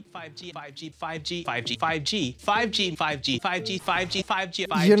presentation. 5G, 5G, 5G, 5G, 5G, 5G, 5G, 5G, 5G, 5G,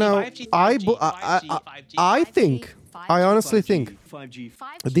 5G. You know, I honestly think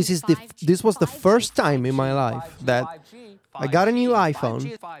this was the first time in my life that I got a new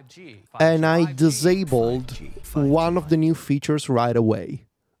iPhone and I disabled one of the new features right away.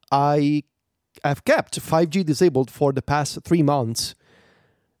 I have kept 5G disabled for the past 3 months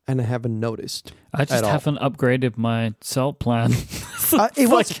and I haven't noticed. I just haven't upgraded my cell plan.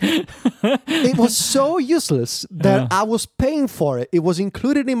 It was so useless that I was paying for it. It was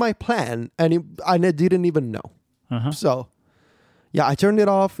included in my plan and I didn't even know. So, yeah, I turned it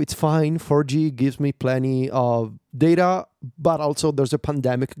off. It's fine. 4G gives me plenty of data, but also there's a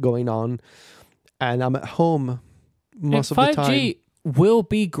pandemic going on, and I'm at home most of the time. 5G will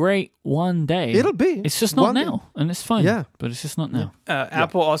be great one day. It'll be. It's just not one day. now, and it's fine. Yeah. But it's just not now.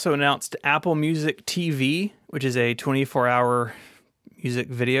 Apple also announced Apple Music TV, which is a 24-hour music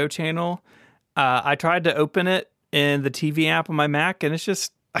video channel. I tried to open it in the TV app on my Mac, and it's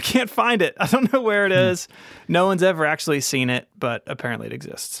just, I can't find it. I don't know where it is. No one's ever actually seen it, but apparently it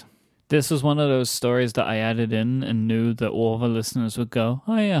exists. This was one of those stories that I added in and knew that all of our listeners would go,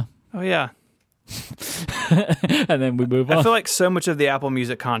 oh, yeah. Oh, yeah. And then we move on. I feel like so much of the Apple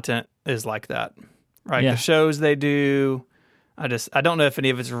Music content is like that. Right? Yeah. The shows they do, I don't know if any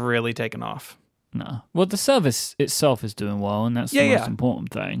of it's really taken off. No. Well, the service itself is doing well, and that's the Yeah, most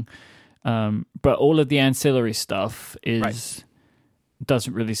important thing. But all of the ancillary stuff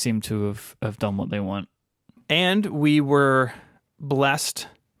doesn't really seem to have done what they want. And we were blessed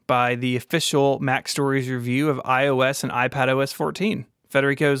by the official Mac Stories review of iOS and iPadOS 14,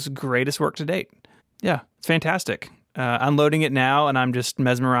 Federico's greatest work to date. Yeah, it's fantastic. I'm loading it now, and I'm just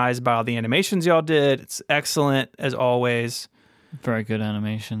mesmerized by all the animations y'all did. It's excellent, as always. Very good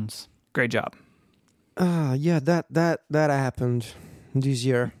animations. Great job. Yeah, that happened this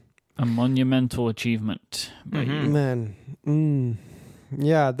year. A monumental achievement. by you. Man,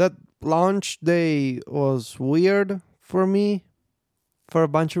 yeah, that launch day was weird for me for a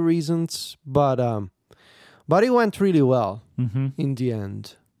bunch of reasons, but it went really well in the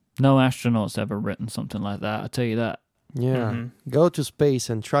end. No astronaut's ever written something like that, I'll tell you that. Yeah, go to space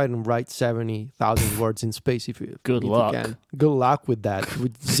and try to write 70,000 words in space if you Good if luck. You can. Good luck with that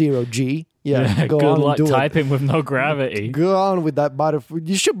with 0 G. Yeah, go good on luck and do typing with no gravity. it. Go on with that butterfly.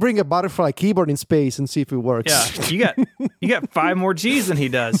 You should bring a butterfly keyboard in space and see if it works. Yeah, you got 5 more G's than he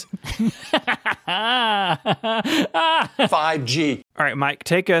does. 5G. All right, Mike,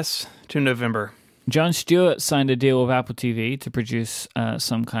 take us to November. Jon Stewart signed a deal with Apple TV to produce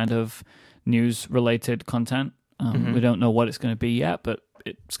some kind of news-related content. We don't know what it's going to be yet, but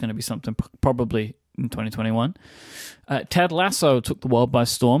it's going to be something probably in 2021. Ted Lasso took the world by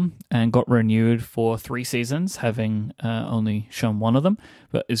storm and got renewed for 3 seasons, having only shown one of them,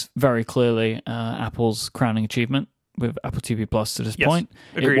 but is very clearly Apple's crowning achievement with Apple TV Plus to this point.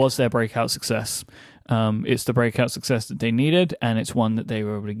 Agreed. It was their breakout success. It's the breakout success that they needed, and it's one that they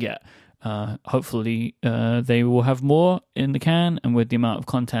were able to get. Hopefully they will have more in the can, and with the amount of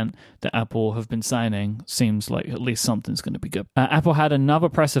content that Apple have been signing, seems like at least something's going to be good. Apple had another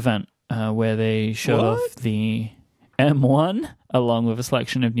press event where they showed off the M1 along with a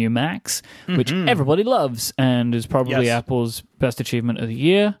selection of new Macs, which everybody loves and is probably Apple's best achievement of the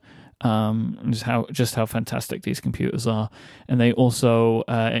year. Just how fantastic these computers are. And they also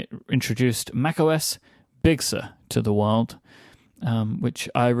introduced macOS Big Sur to the world, which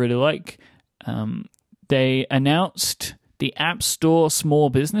I really like. They announced the App Store Small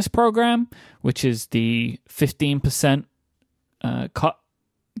Business Program, which is the 15% cut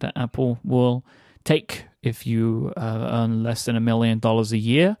that Apple will take if you earn less than $1 million a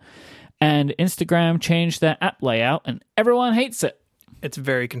year. And Instagram changed their app layout, and everyone hates it. It's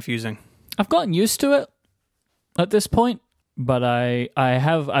very confusing. I've gotten used to it at this point, but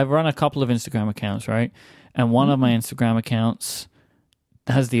I've run a couple of Instagram accounts, right? And one of my Instagram accounts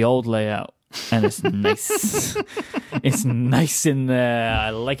has the old layout, and it's nice. It's nice in there.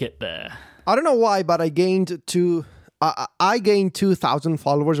 I like it there. I don't know why, but I gained 2,000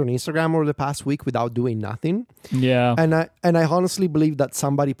 followers on Instagram over the past week without doing nothing. Yeah. And I honestly believe that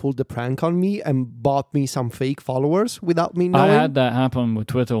somebody pulled the prank on me and bought me some fake followers without me knowing. I had that happen with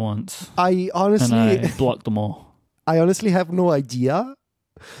Twitter once. I honestly And I blocked them all. I honestly have no idea.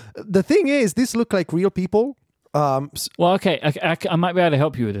 The thing is, these look like real people. Well, okay, I might be able to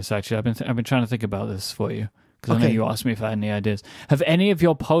help you with this. Actually, I've been trying to think about this for you because I know you asked me if I had any ideas. Have any of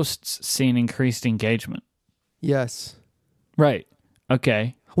your posts seen increased engagement? Yes. Right.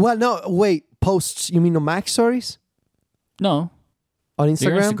 Okay. Well, no, wait. Posts? You mean on Mac Stories? No. On Your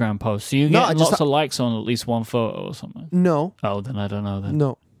Instagram? Instagram posts. So you No, get I just lots of likes on at least one photo or something. No. Oh, then I don't know then.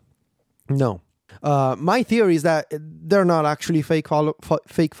 No. My theory is that they're not actually fake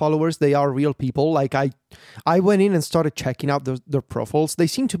followers. They are real people. Like I went in and started checking out their profiles. They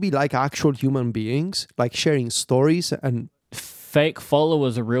seem to be like actual human beings, like sharing stories and Fake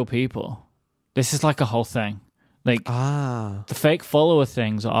followers are real people. This is like a whole thing. Like the fake follower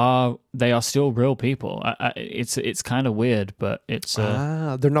things are still real people. It's kind of weird, but it's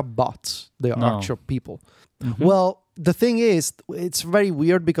they're not bots. They are actual people. Mm-hmm. Well, the thing is, it's very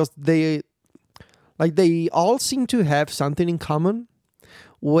weird because they all seem to have something in common,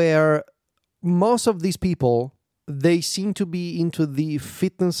 where most of these people, they seem to be into the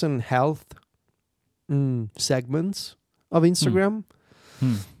fitness and health segments of Instagram.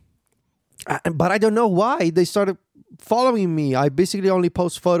 But I don't know why they started following me, I basically only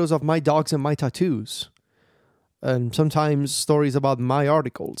post photos of my dogs and my tattoos. And sometimes stories about my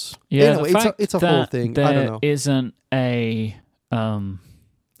articles. Yeah, anyway, it's a whole thing. I don't know. There isn't a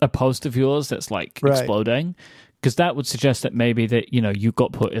post of yours that's like exploding, because that would suggest that maybe that you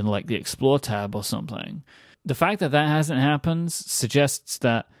got put in like the Explore tab or something. The fact that hasn't happened suggests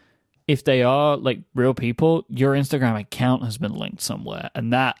that if they are like real people, your Instagram account has been linked somewhere,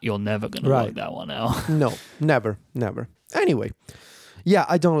 and that you're never going to log that one out. No, never. Anyway. Yeah,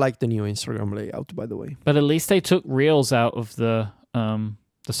 I don't like the new Instagram layout, by the way. But at least they took Reels out of the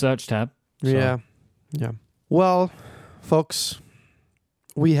search tab. So. Yeah. Well, folks,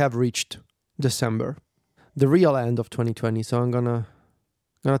 we have reached December, the real end of 2020. So I'm gonna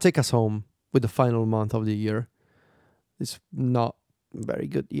take us home with the final month of the year. It's not a very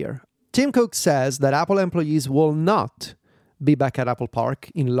good year. Tim Cook says that Apple employees will not be back at Apple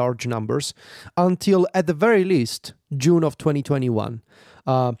Park in large numbers until, at the very least, June of 2021.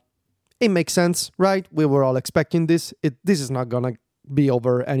 It makes sense, right? We were all expecting this. This is not gonna be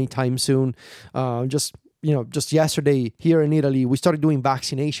over anytime soon. Just yesterday here in Italy, we started doing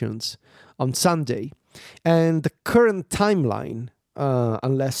vaccinations on Sunday, and the current timeline,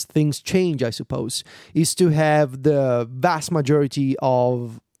 unless things change, I suppose, is to have the vast majority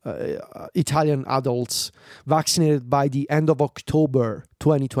of Italian adults vaccinated by the end of October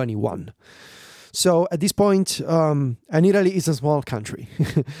 2021. So at this point, and Italy is a small country,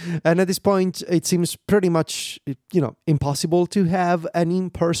 and at this point, it seems pretty much impossible to have an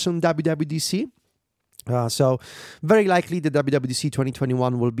in-person WWDC. So very likely the WWDC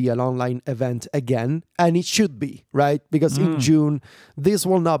 2021 will be an online event again, and it should be, right? Because in June, this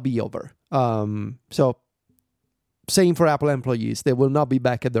will not be over. So same for Apple employees. They will not be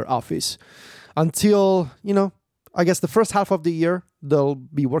back at their office until, I guess the first half of the year, they'll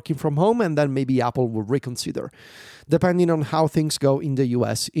be working from home, and then maybe Apple will reconsider, depending on how things go in the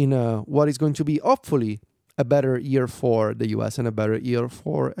US in what is going to be, hopefully, a better year for the US and a better year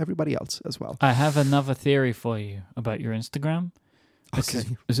for everybody else as well. I have another theory for you about your Instagram. Okay.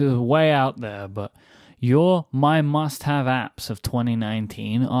 This is way out there, but your My Must-Have Apps of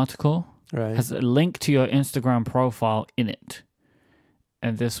 2019 article has a link to your Instagram profile in it.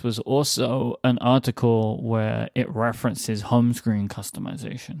 And this was also an article where it references home screen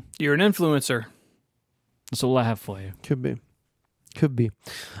customization. You're an influencer. That's all I have for you. Could be.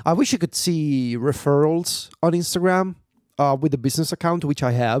 I wish you could see referrals on Instagram with the business account, which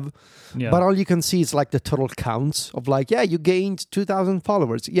I have. Yeah. But all you can see is like the total counts of like, you gained 2,000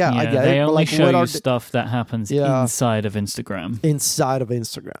 followers. Yeah, I get it. They only like, show you stuff that happens inside of Instagram.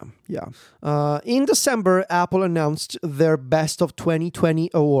 Yeah. In December, Apple announced their Best of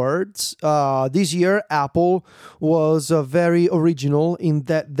 2020 awards. This year, Apple was very original in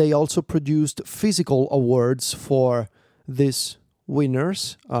that they also produced physical awards for this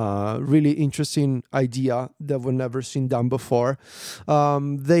winners. Really interesting idea that we've never seen done before.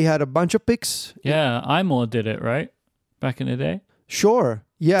 They had a bunch of picks. Yeah, iMore did it, right? Back in the day? Sure.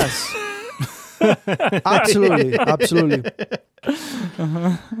 Yes. Absolutely.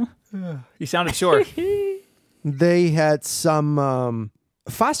 You sounded sure. They had some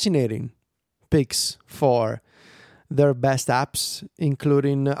fascinating picks for their best apps,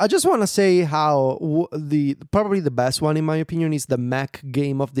 including I just want to say how probably the best one in my opinion is the Mac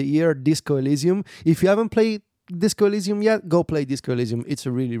game of the year, Disco Elysium. If you haven't played Disco Elysium yet, go play Disco Elysium. It's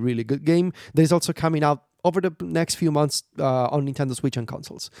a really, really good game. There's also coming out over the next few months on Nintendo Switch and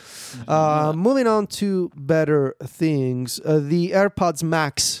consoles. Moving on to better things, the AirPods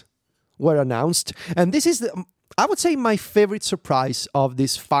Max were announced, and this is I would say my favorite surprise of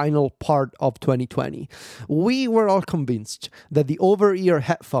this final part of 2020. We were all convinced that the over-ear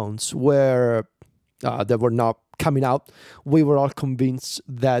headphones were not coming out. We were all convinced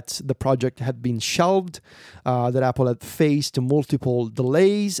that the project had been shelved, that Apple had faced multiple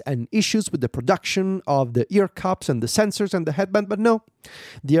delays and issues with the production of the ear cups and the sensors and the headband. But no,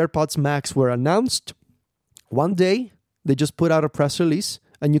 the AirPods Max were announced. One day, they just put out a press release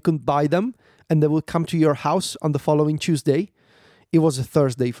and you can buy them, and they will come to your house on the following Tuesday. It was a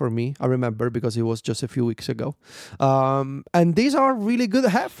Thursday for me, I remember, because it was just a few weeks ago. And these are really good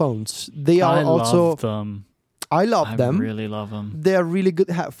headphones. I love them. I really love them. They are really good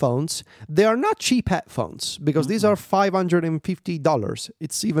headphones. They are not cheap headphones, because these are $550.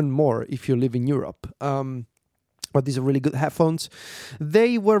 It's even more if you live in Europe. But these are really good headphones.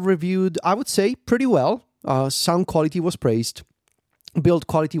 They were reviewed, I would say, pretty well. Sound quality was praised. Build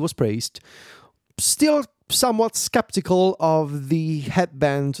quality was praised. Still somewhat skeptical of the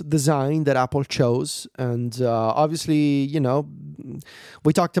headband design that Apple chose. And obviously,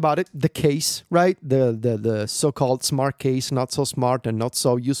 we talked about it, the case, right? The so-called smart case, not so smart and not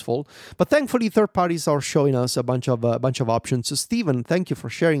so useful. But thankfully, third parties are showing us a bunch of options. So Stephen, thank you for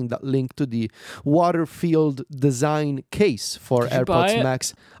sharing that link to the Waterfield design case for AirPods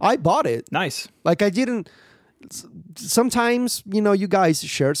Max. I bought it. Nice. Like, I didn't. Sometimes, you guys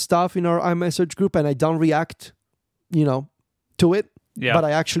share stuff in our iMessage group and I don't react, to it. Yeah. But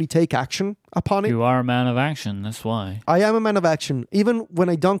I actually take action upon it. You are a man of action. That's why. I am a man of action. Even when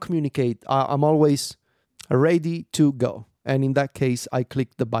I don't communicate, I'm always ready to go. And in that case, I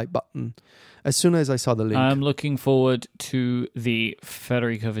clicked the buy button as soon as I saw the link. I'm looking forward to the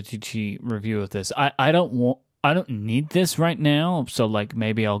Federico Viticci review of this. I don't need this right now, so like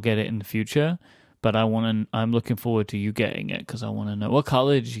maybe I'll get it in the future. But I'm looking forward to you getting it because I want to know what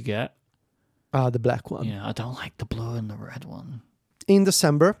color did you get. The black one. Yeah, I don't like the blue and the red one. In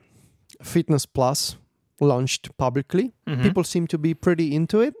December, Fitness Plus launched publicly. Mm-hmm. People seem to be pretty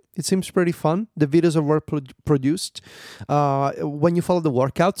into it. It seems pretty fun. The videos are well produced. When you follow the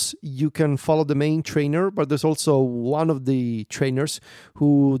workouts, you can follow the main trainer, but there's also one of the trainers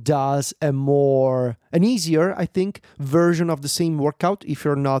who does an easier, I think, version of the same workout if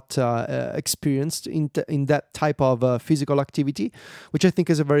you're not experienced in that type of physical activity, which I think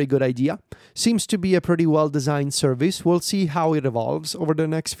is a very good idea. Seems to be a pretty well-designed service. We'll see how it evolves over the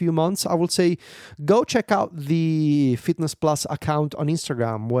next few months. I will say go check out the Fitness Plus account on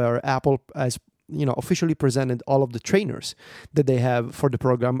Instagram, where Apple has officially presented all of the trainers that they have for the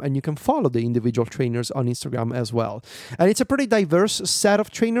program, and you can follow the individual trainers on Instagram as well. And it's a pretty diverse set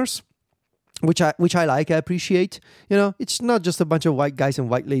of trainers, which I like. I appreciate. It's not just a bunch of white guys and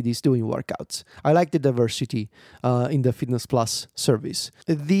white ladies doing workouts. I like the diversity in the Fitness Plus service.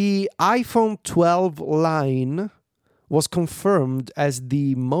 The iPhone 12 line was confirmed as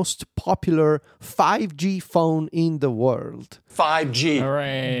the most popular 5G phone in the world. 5G.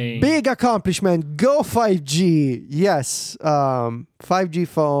 Hooray. Big accomplishment. Go 5G. Yes. 5G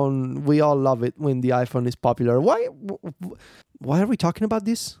phone. We all love it when the iPhone is popular. Why are we talking about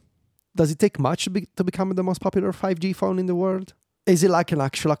this? Does it take much to become the most popular 5G phone in the world? Is it like an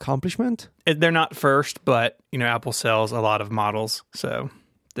actual accomplishment? They're not first, but Apple sells a lot of models. So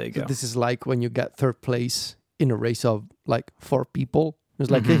there you go. This is like when you get third place in a race of like 4 people.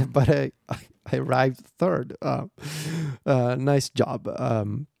 It's like, but I arrived third. Nice job.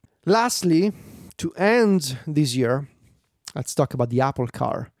 Lastly, to end this year, let's talk about the Apple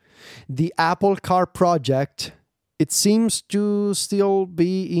Car. The Apple Car project, it seems to still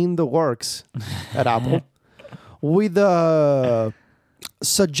be in the works at Apple with a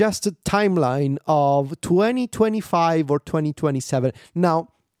suggested timeline of 2025 or 2027. Now,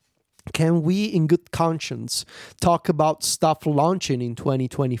 can we, in good conscience, talk about stuff launching in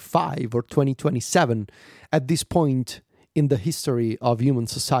 2025 or 2027 at this point in the history of human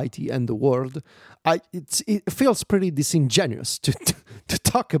society and the world? It feels pretty disingenuous to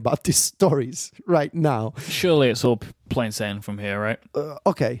talk about these stories right now. Surely it's all plain sailing from here, right?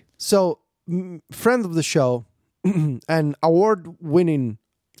 Okay, so friend of the show and award-winning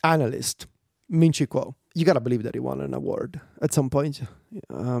analyst, Min-Chi Kuo, you gotta believe that he won an award at some point,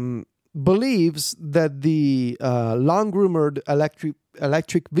 believes that the long-rumored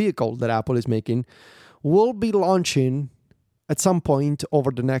electric vehicle that Apple is making will be launching at some point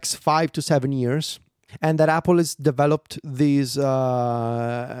over the next 5 to 7 years, and that Apple has developed this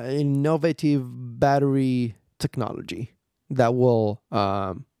innovative battery technology that will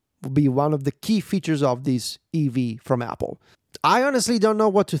be one of the key features of this EV from Apple. I honestly don't know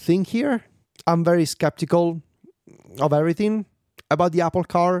what to think here. I'm very skeptical of everything about the Apple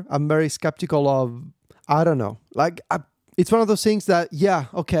Car. I'm very skeptical of, I don't know. It's one of those things that, yeah,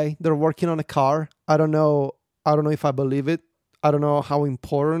 okay, they're working on a car. I don't know if I believe it. I don't know how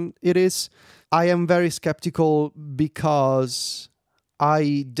important it is. I am very skeptical because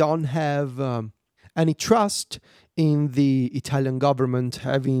I don't have any trust in the Italian government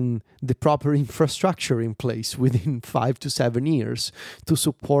having the proper infrastructure in place within 5 to 7 years to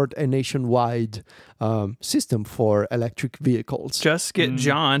support a nationwide system for electric vehicles. Just get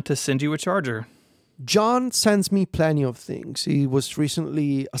John to send you a charger. John sends me plenty of things. He was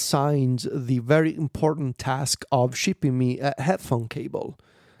recently assigned the very important task of shipping me a headphone cable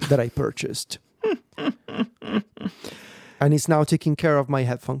that I purchased. And he's now taking care of my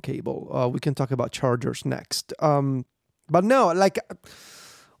headphone cable. We can talk about chargers next. But no,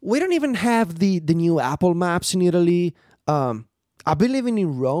 we don't even have the new Apple Maps in Italy. I've been living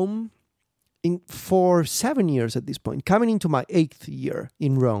in Rome for 7 years at this point, coming into my 8th year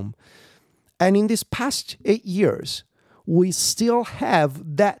in Rome. And in these past 8 years, we still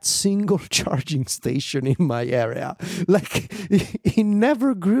have that single charging station in my area. Like, it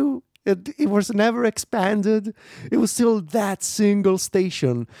never grew. It was never expanded. It was still that single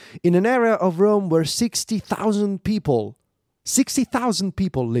station in an area of Rome where 60,000 people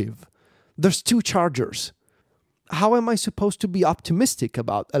live. There's 2 chargers. How am I supposed to be optimistic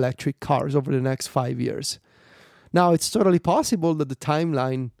about electric cars over the next 5 years? Now, it's totally possible that the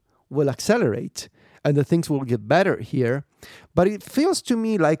timeline will accelerate and that things will get better here. But it feels to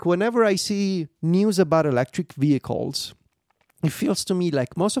me like whenever I see news about electric vehicles, it feels to me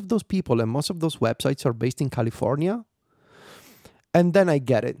like most of those people and most of those websites are based in California. And then I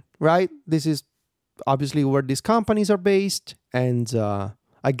get it, right? This is obviously where these companies are based. And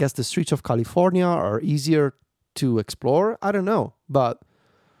I guess the streets of California are easier to explore. I don't know. But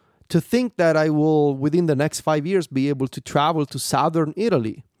to think that I will, within the next 5 years, be able to travel to southern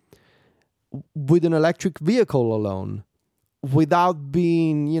Italy with an electric vehicle alone without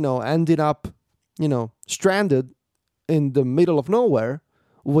being, ending up, stranded in the middle of nowhere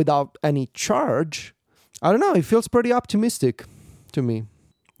without any charge. I don't know. It feels pretty optimistic to me.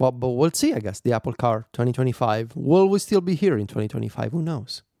 Well, but we'll see, I guess. The Apple Car 2025. Will we still be here in 2025? Who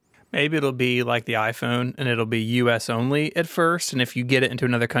knows? Maybe it'll be like the iPhone and it'll be US only at first. And if you get it into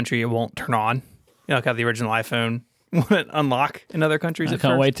another country, it won't turn on. Like how the original iPhone wouldn't unlock in other countries I at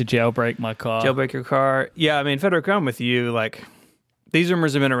can't first. wait to jailbreak my car. Jailbreak your car. Yeah, I mean, Federico, I'm with you. Like, these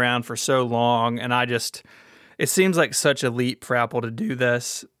rumors have been around for so long, and it seems like such a leap for Apple to do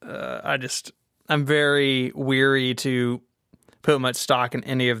this. I'm very weary to put much stock in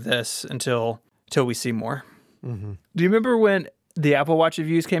any of this until we see more. Mm-hmm. Do you remember when the Apple Watch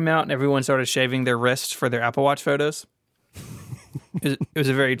reviews came out and everyone started shaving their wrists for their Apple Watch photos? It was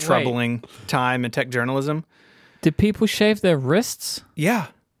a very troubling time in tech journalism. Did people shave their wrists? Yeah,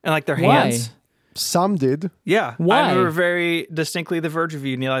 and like their Why? hands. Some did. Yeah. Why? I remember very distinctly the Verge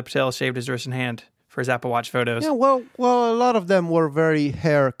review. Nilay Patel shaved his wrist and hand for his Apple Watch photos. Yeah, well, a lot of them were very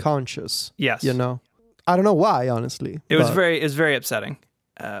hair conscious. Yes. I don't know why, honestly. It was very upsetting.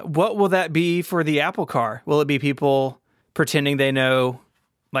 What will that be for the Apple Car? Will it be people pretending they know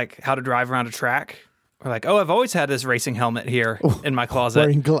like how to drive around a track? Or like, oh, I've always had this racing helmet here in my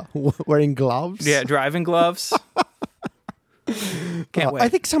closet. Wearing gloves? Yeah, driving gloves. Can't wait. I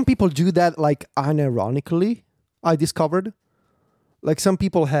think some people do that like unironically, I discovered. Like some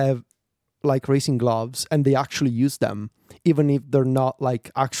people have like racing gloves and they actually use them even if they're not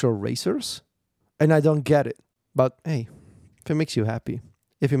like actual racers. And I don't get it. But hey, if it makes you happy,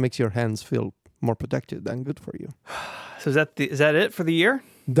 if it makes your hands feel more protected, then good for you. So is that it for the year?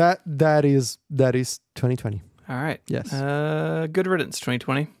 That is 2020. All right. Yes. Good riddance,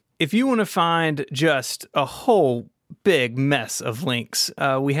 2020. If you want to find just a whole big mess of links,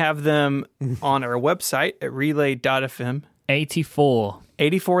 we have them on our website at relay.fm. 84.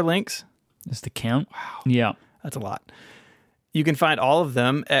 84 links. Is the count? Wow. Yeah. That's a lot. You can find all of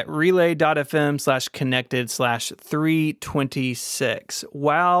them at relay.fm/connected/326.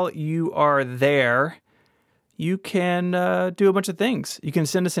 While you are there, you can do a bunch of things. You can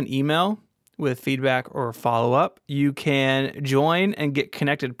send us an email with feedback or follow-up. You can join and get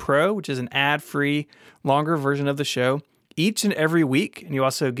Connected Pro, which is an ad-free, longer version of the show, each and every week. And you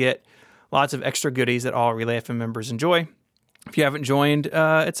also get lots of extra goodies that all Relay FM members enjoy. If you haven't joined,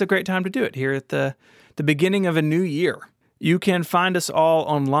 it's a great time to do it here at the beginning of a new year. You can find us all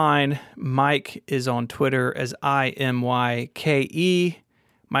online. Mike is on Twitter as IMYKE.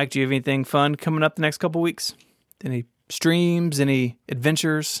 Mike, do you have anything fun coming up the next couple weeks? Any streams? Any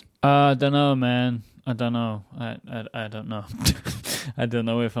adventures? I don't know, man. I don't know. I don't know. I don't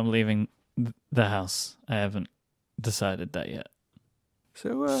know if I'm leaving the house. I haven't decided that yet.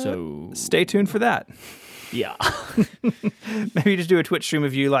 So stay tuned for that. Yeah. Maybe just do a Twitch stream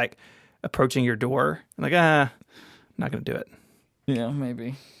of you like approaching your door. Like, I'm not going to do it. Yeah,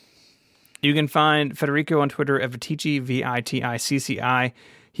 maybe. You can find Federico on Twitter at Viticci, VITICCI.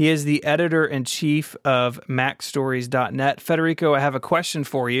 He is the editor-in-chief of MacStories.net. Federico, I have a question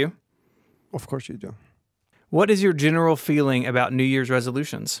for you. Of course you do. What is your general feeling about New Year's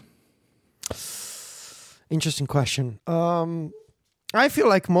resolutions? Interesting question. I feel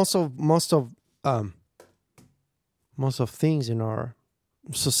like most of things in our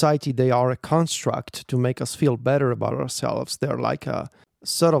society, they are a construct to make us feel better about ourselves. They're like a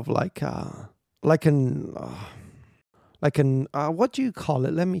sort of like an what do you call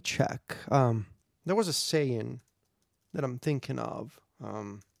it? Let me check. There was a saying that I'm thinking of.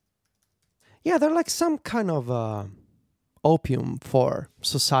 Yeah, they're like some kind of opium for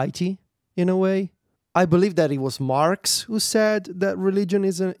society in a way. I believe that it was Marx who said that religion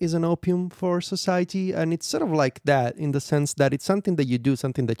is an opium for society, and it's sort of like that in the sense that it's something that you do,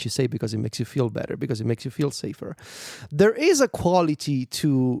 something that you say because it makes you feel better, because it makes you feel safer. There is a quality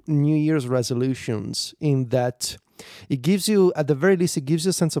to New Year's resolutions in that it gives you, at the very least, it gives you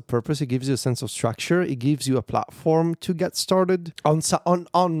a sense of purpose, it gives you a sense of structure, it gives you a platform to get started on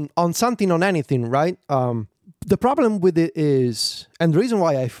something, on anything, right? The problem with it is, and the reason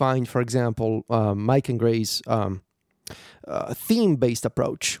why I find, for example, Mike and Gray's theme-based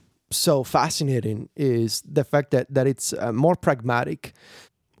approach so fascinating is the fact that it's a more pragmatic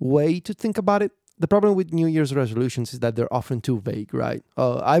way to think about it. The problem with New Year's resolutions is that they're often too vague, right?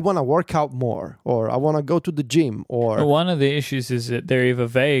 I want to work out more, or I want to go to the gym, or... But one of the issues is that they're either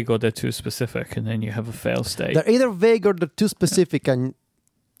vague or they're too specific, and then you have a fail state. They're either vague or they're too specific, and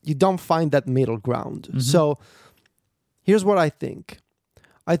you don't find that middle ground. Mm-hmm. So here's what I think.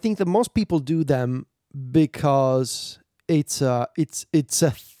 I think that most people do them because it's a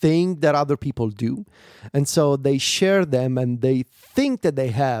thing that other people do. And so they share them and they think that they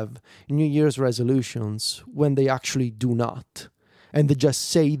have New Year's resolutions when they actually do not. And they just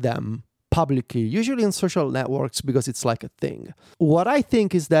say them publicly, usually in social networks, because it's like a thing. What I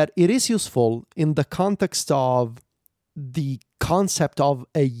think is that it is useful in the context of the concept of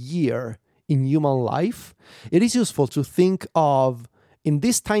a year in human life. It is useful to think of, in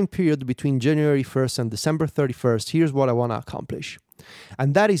this time period between January 1st and December 31st, here's what I want to accomplish.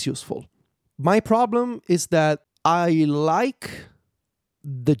 And that is useful. My problem is that I like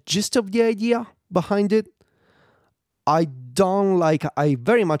the gist of the idea behind it. I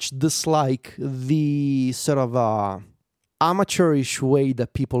very much dislike the sort of amateurish way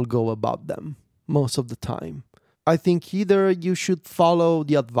that people go about them most of the time. I think either you should follow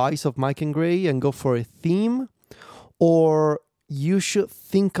the advice of Mike and Gray and go for a theme, or you should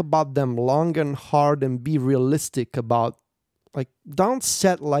think about them long and hard and be realistic about, like, don't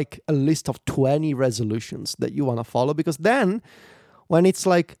set like a list of 20 resolutions that you want to follow, because then when it's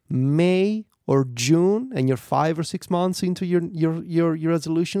like May or June and you're 5 or 6 months into your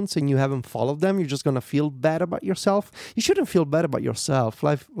resolutions and you haven't followed them, you're just going to feel bad about yourself. You shouldn't feel bad about yourself.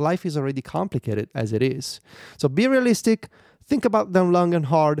 Life is already complicated as it is. So be realistic, think about them long and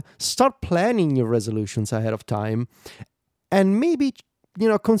hard, start planning your resolutions ahead of time, and maybe,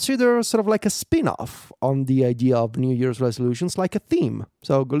 consider sort of like a spin-off on the idea of New Year's resolutions, like a theme.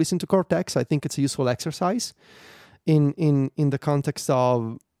 So go listen to Cortex. I think it's a useful exercise in the context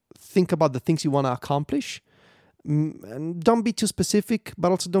of think about the things you want to accomplish. And don't be too specific, but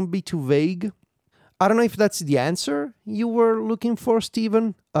also don't be too vague. I don't know if that's the answer you were looking for,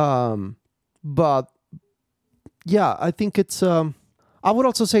 Stephen. But yeah, I think it's... I would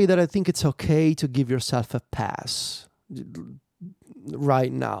also say that I think it's okay to give yourself a pass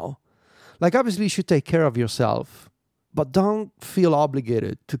right now. Like, obviously you should take care of yourself, but don't feel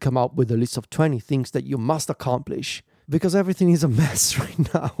obligated to come up with a list of 20 things that you must accomplish, because everything is a mess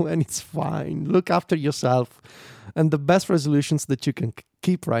right now and it's fine. Look after yourself. And the best resolutions that you can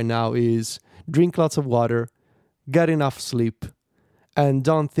keep right now is drink lots of water, get enough sleep, and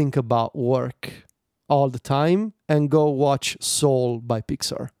don't think about work all the time, and go watch Soul by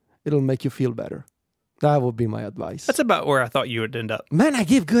Pixar. It'll make you feel better. That would be my advice. That's about where I thought you would end up. Man, I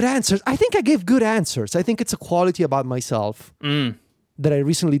give good answers. I think I gave good answers. I think it's a quality about myself that I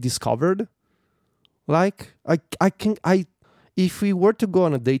recently discovered. Like, if we were to go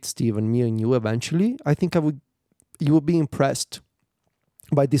on a date, Steven, me and you eventually, I think you would be impressed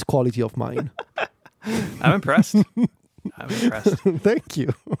by this quality of mine. I'm impressed. Thank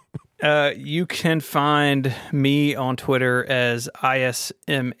you. You can find me on Twitter as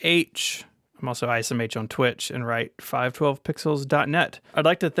ISMH. I'm also ISMH on Twitch, and write 512pixels.net. I'd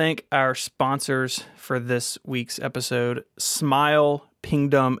like to thank our sponsors for this week's episode, Smile,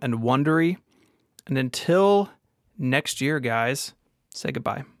 Pingdom, and Wondery. And until next year, guys, say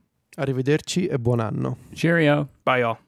goodbye. Arrivederci e buon anno. Cheerio. Bye, y'all.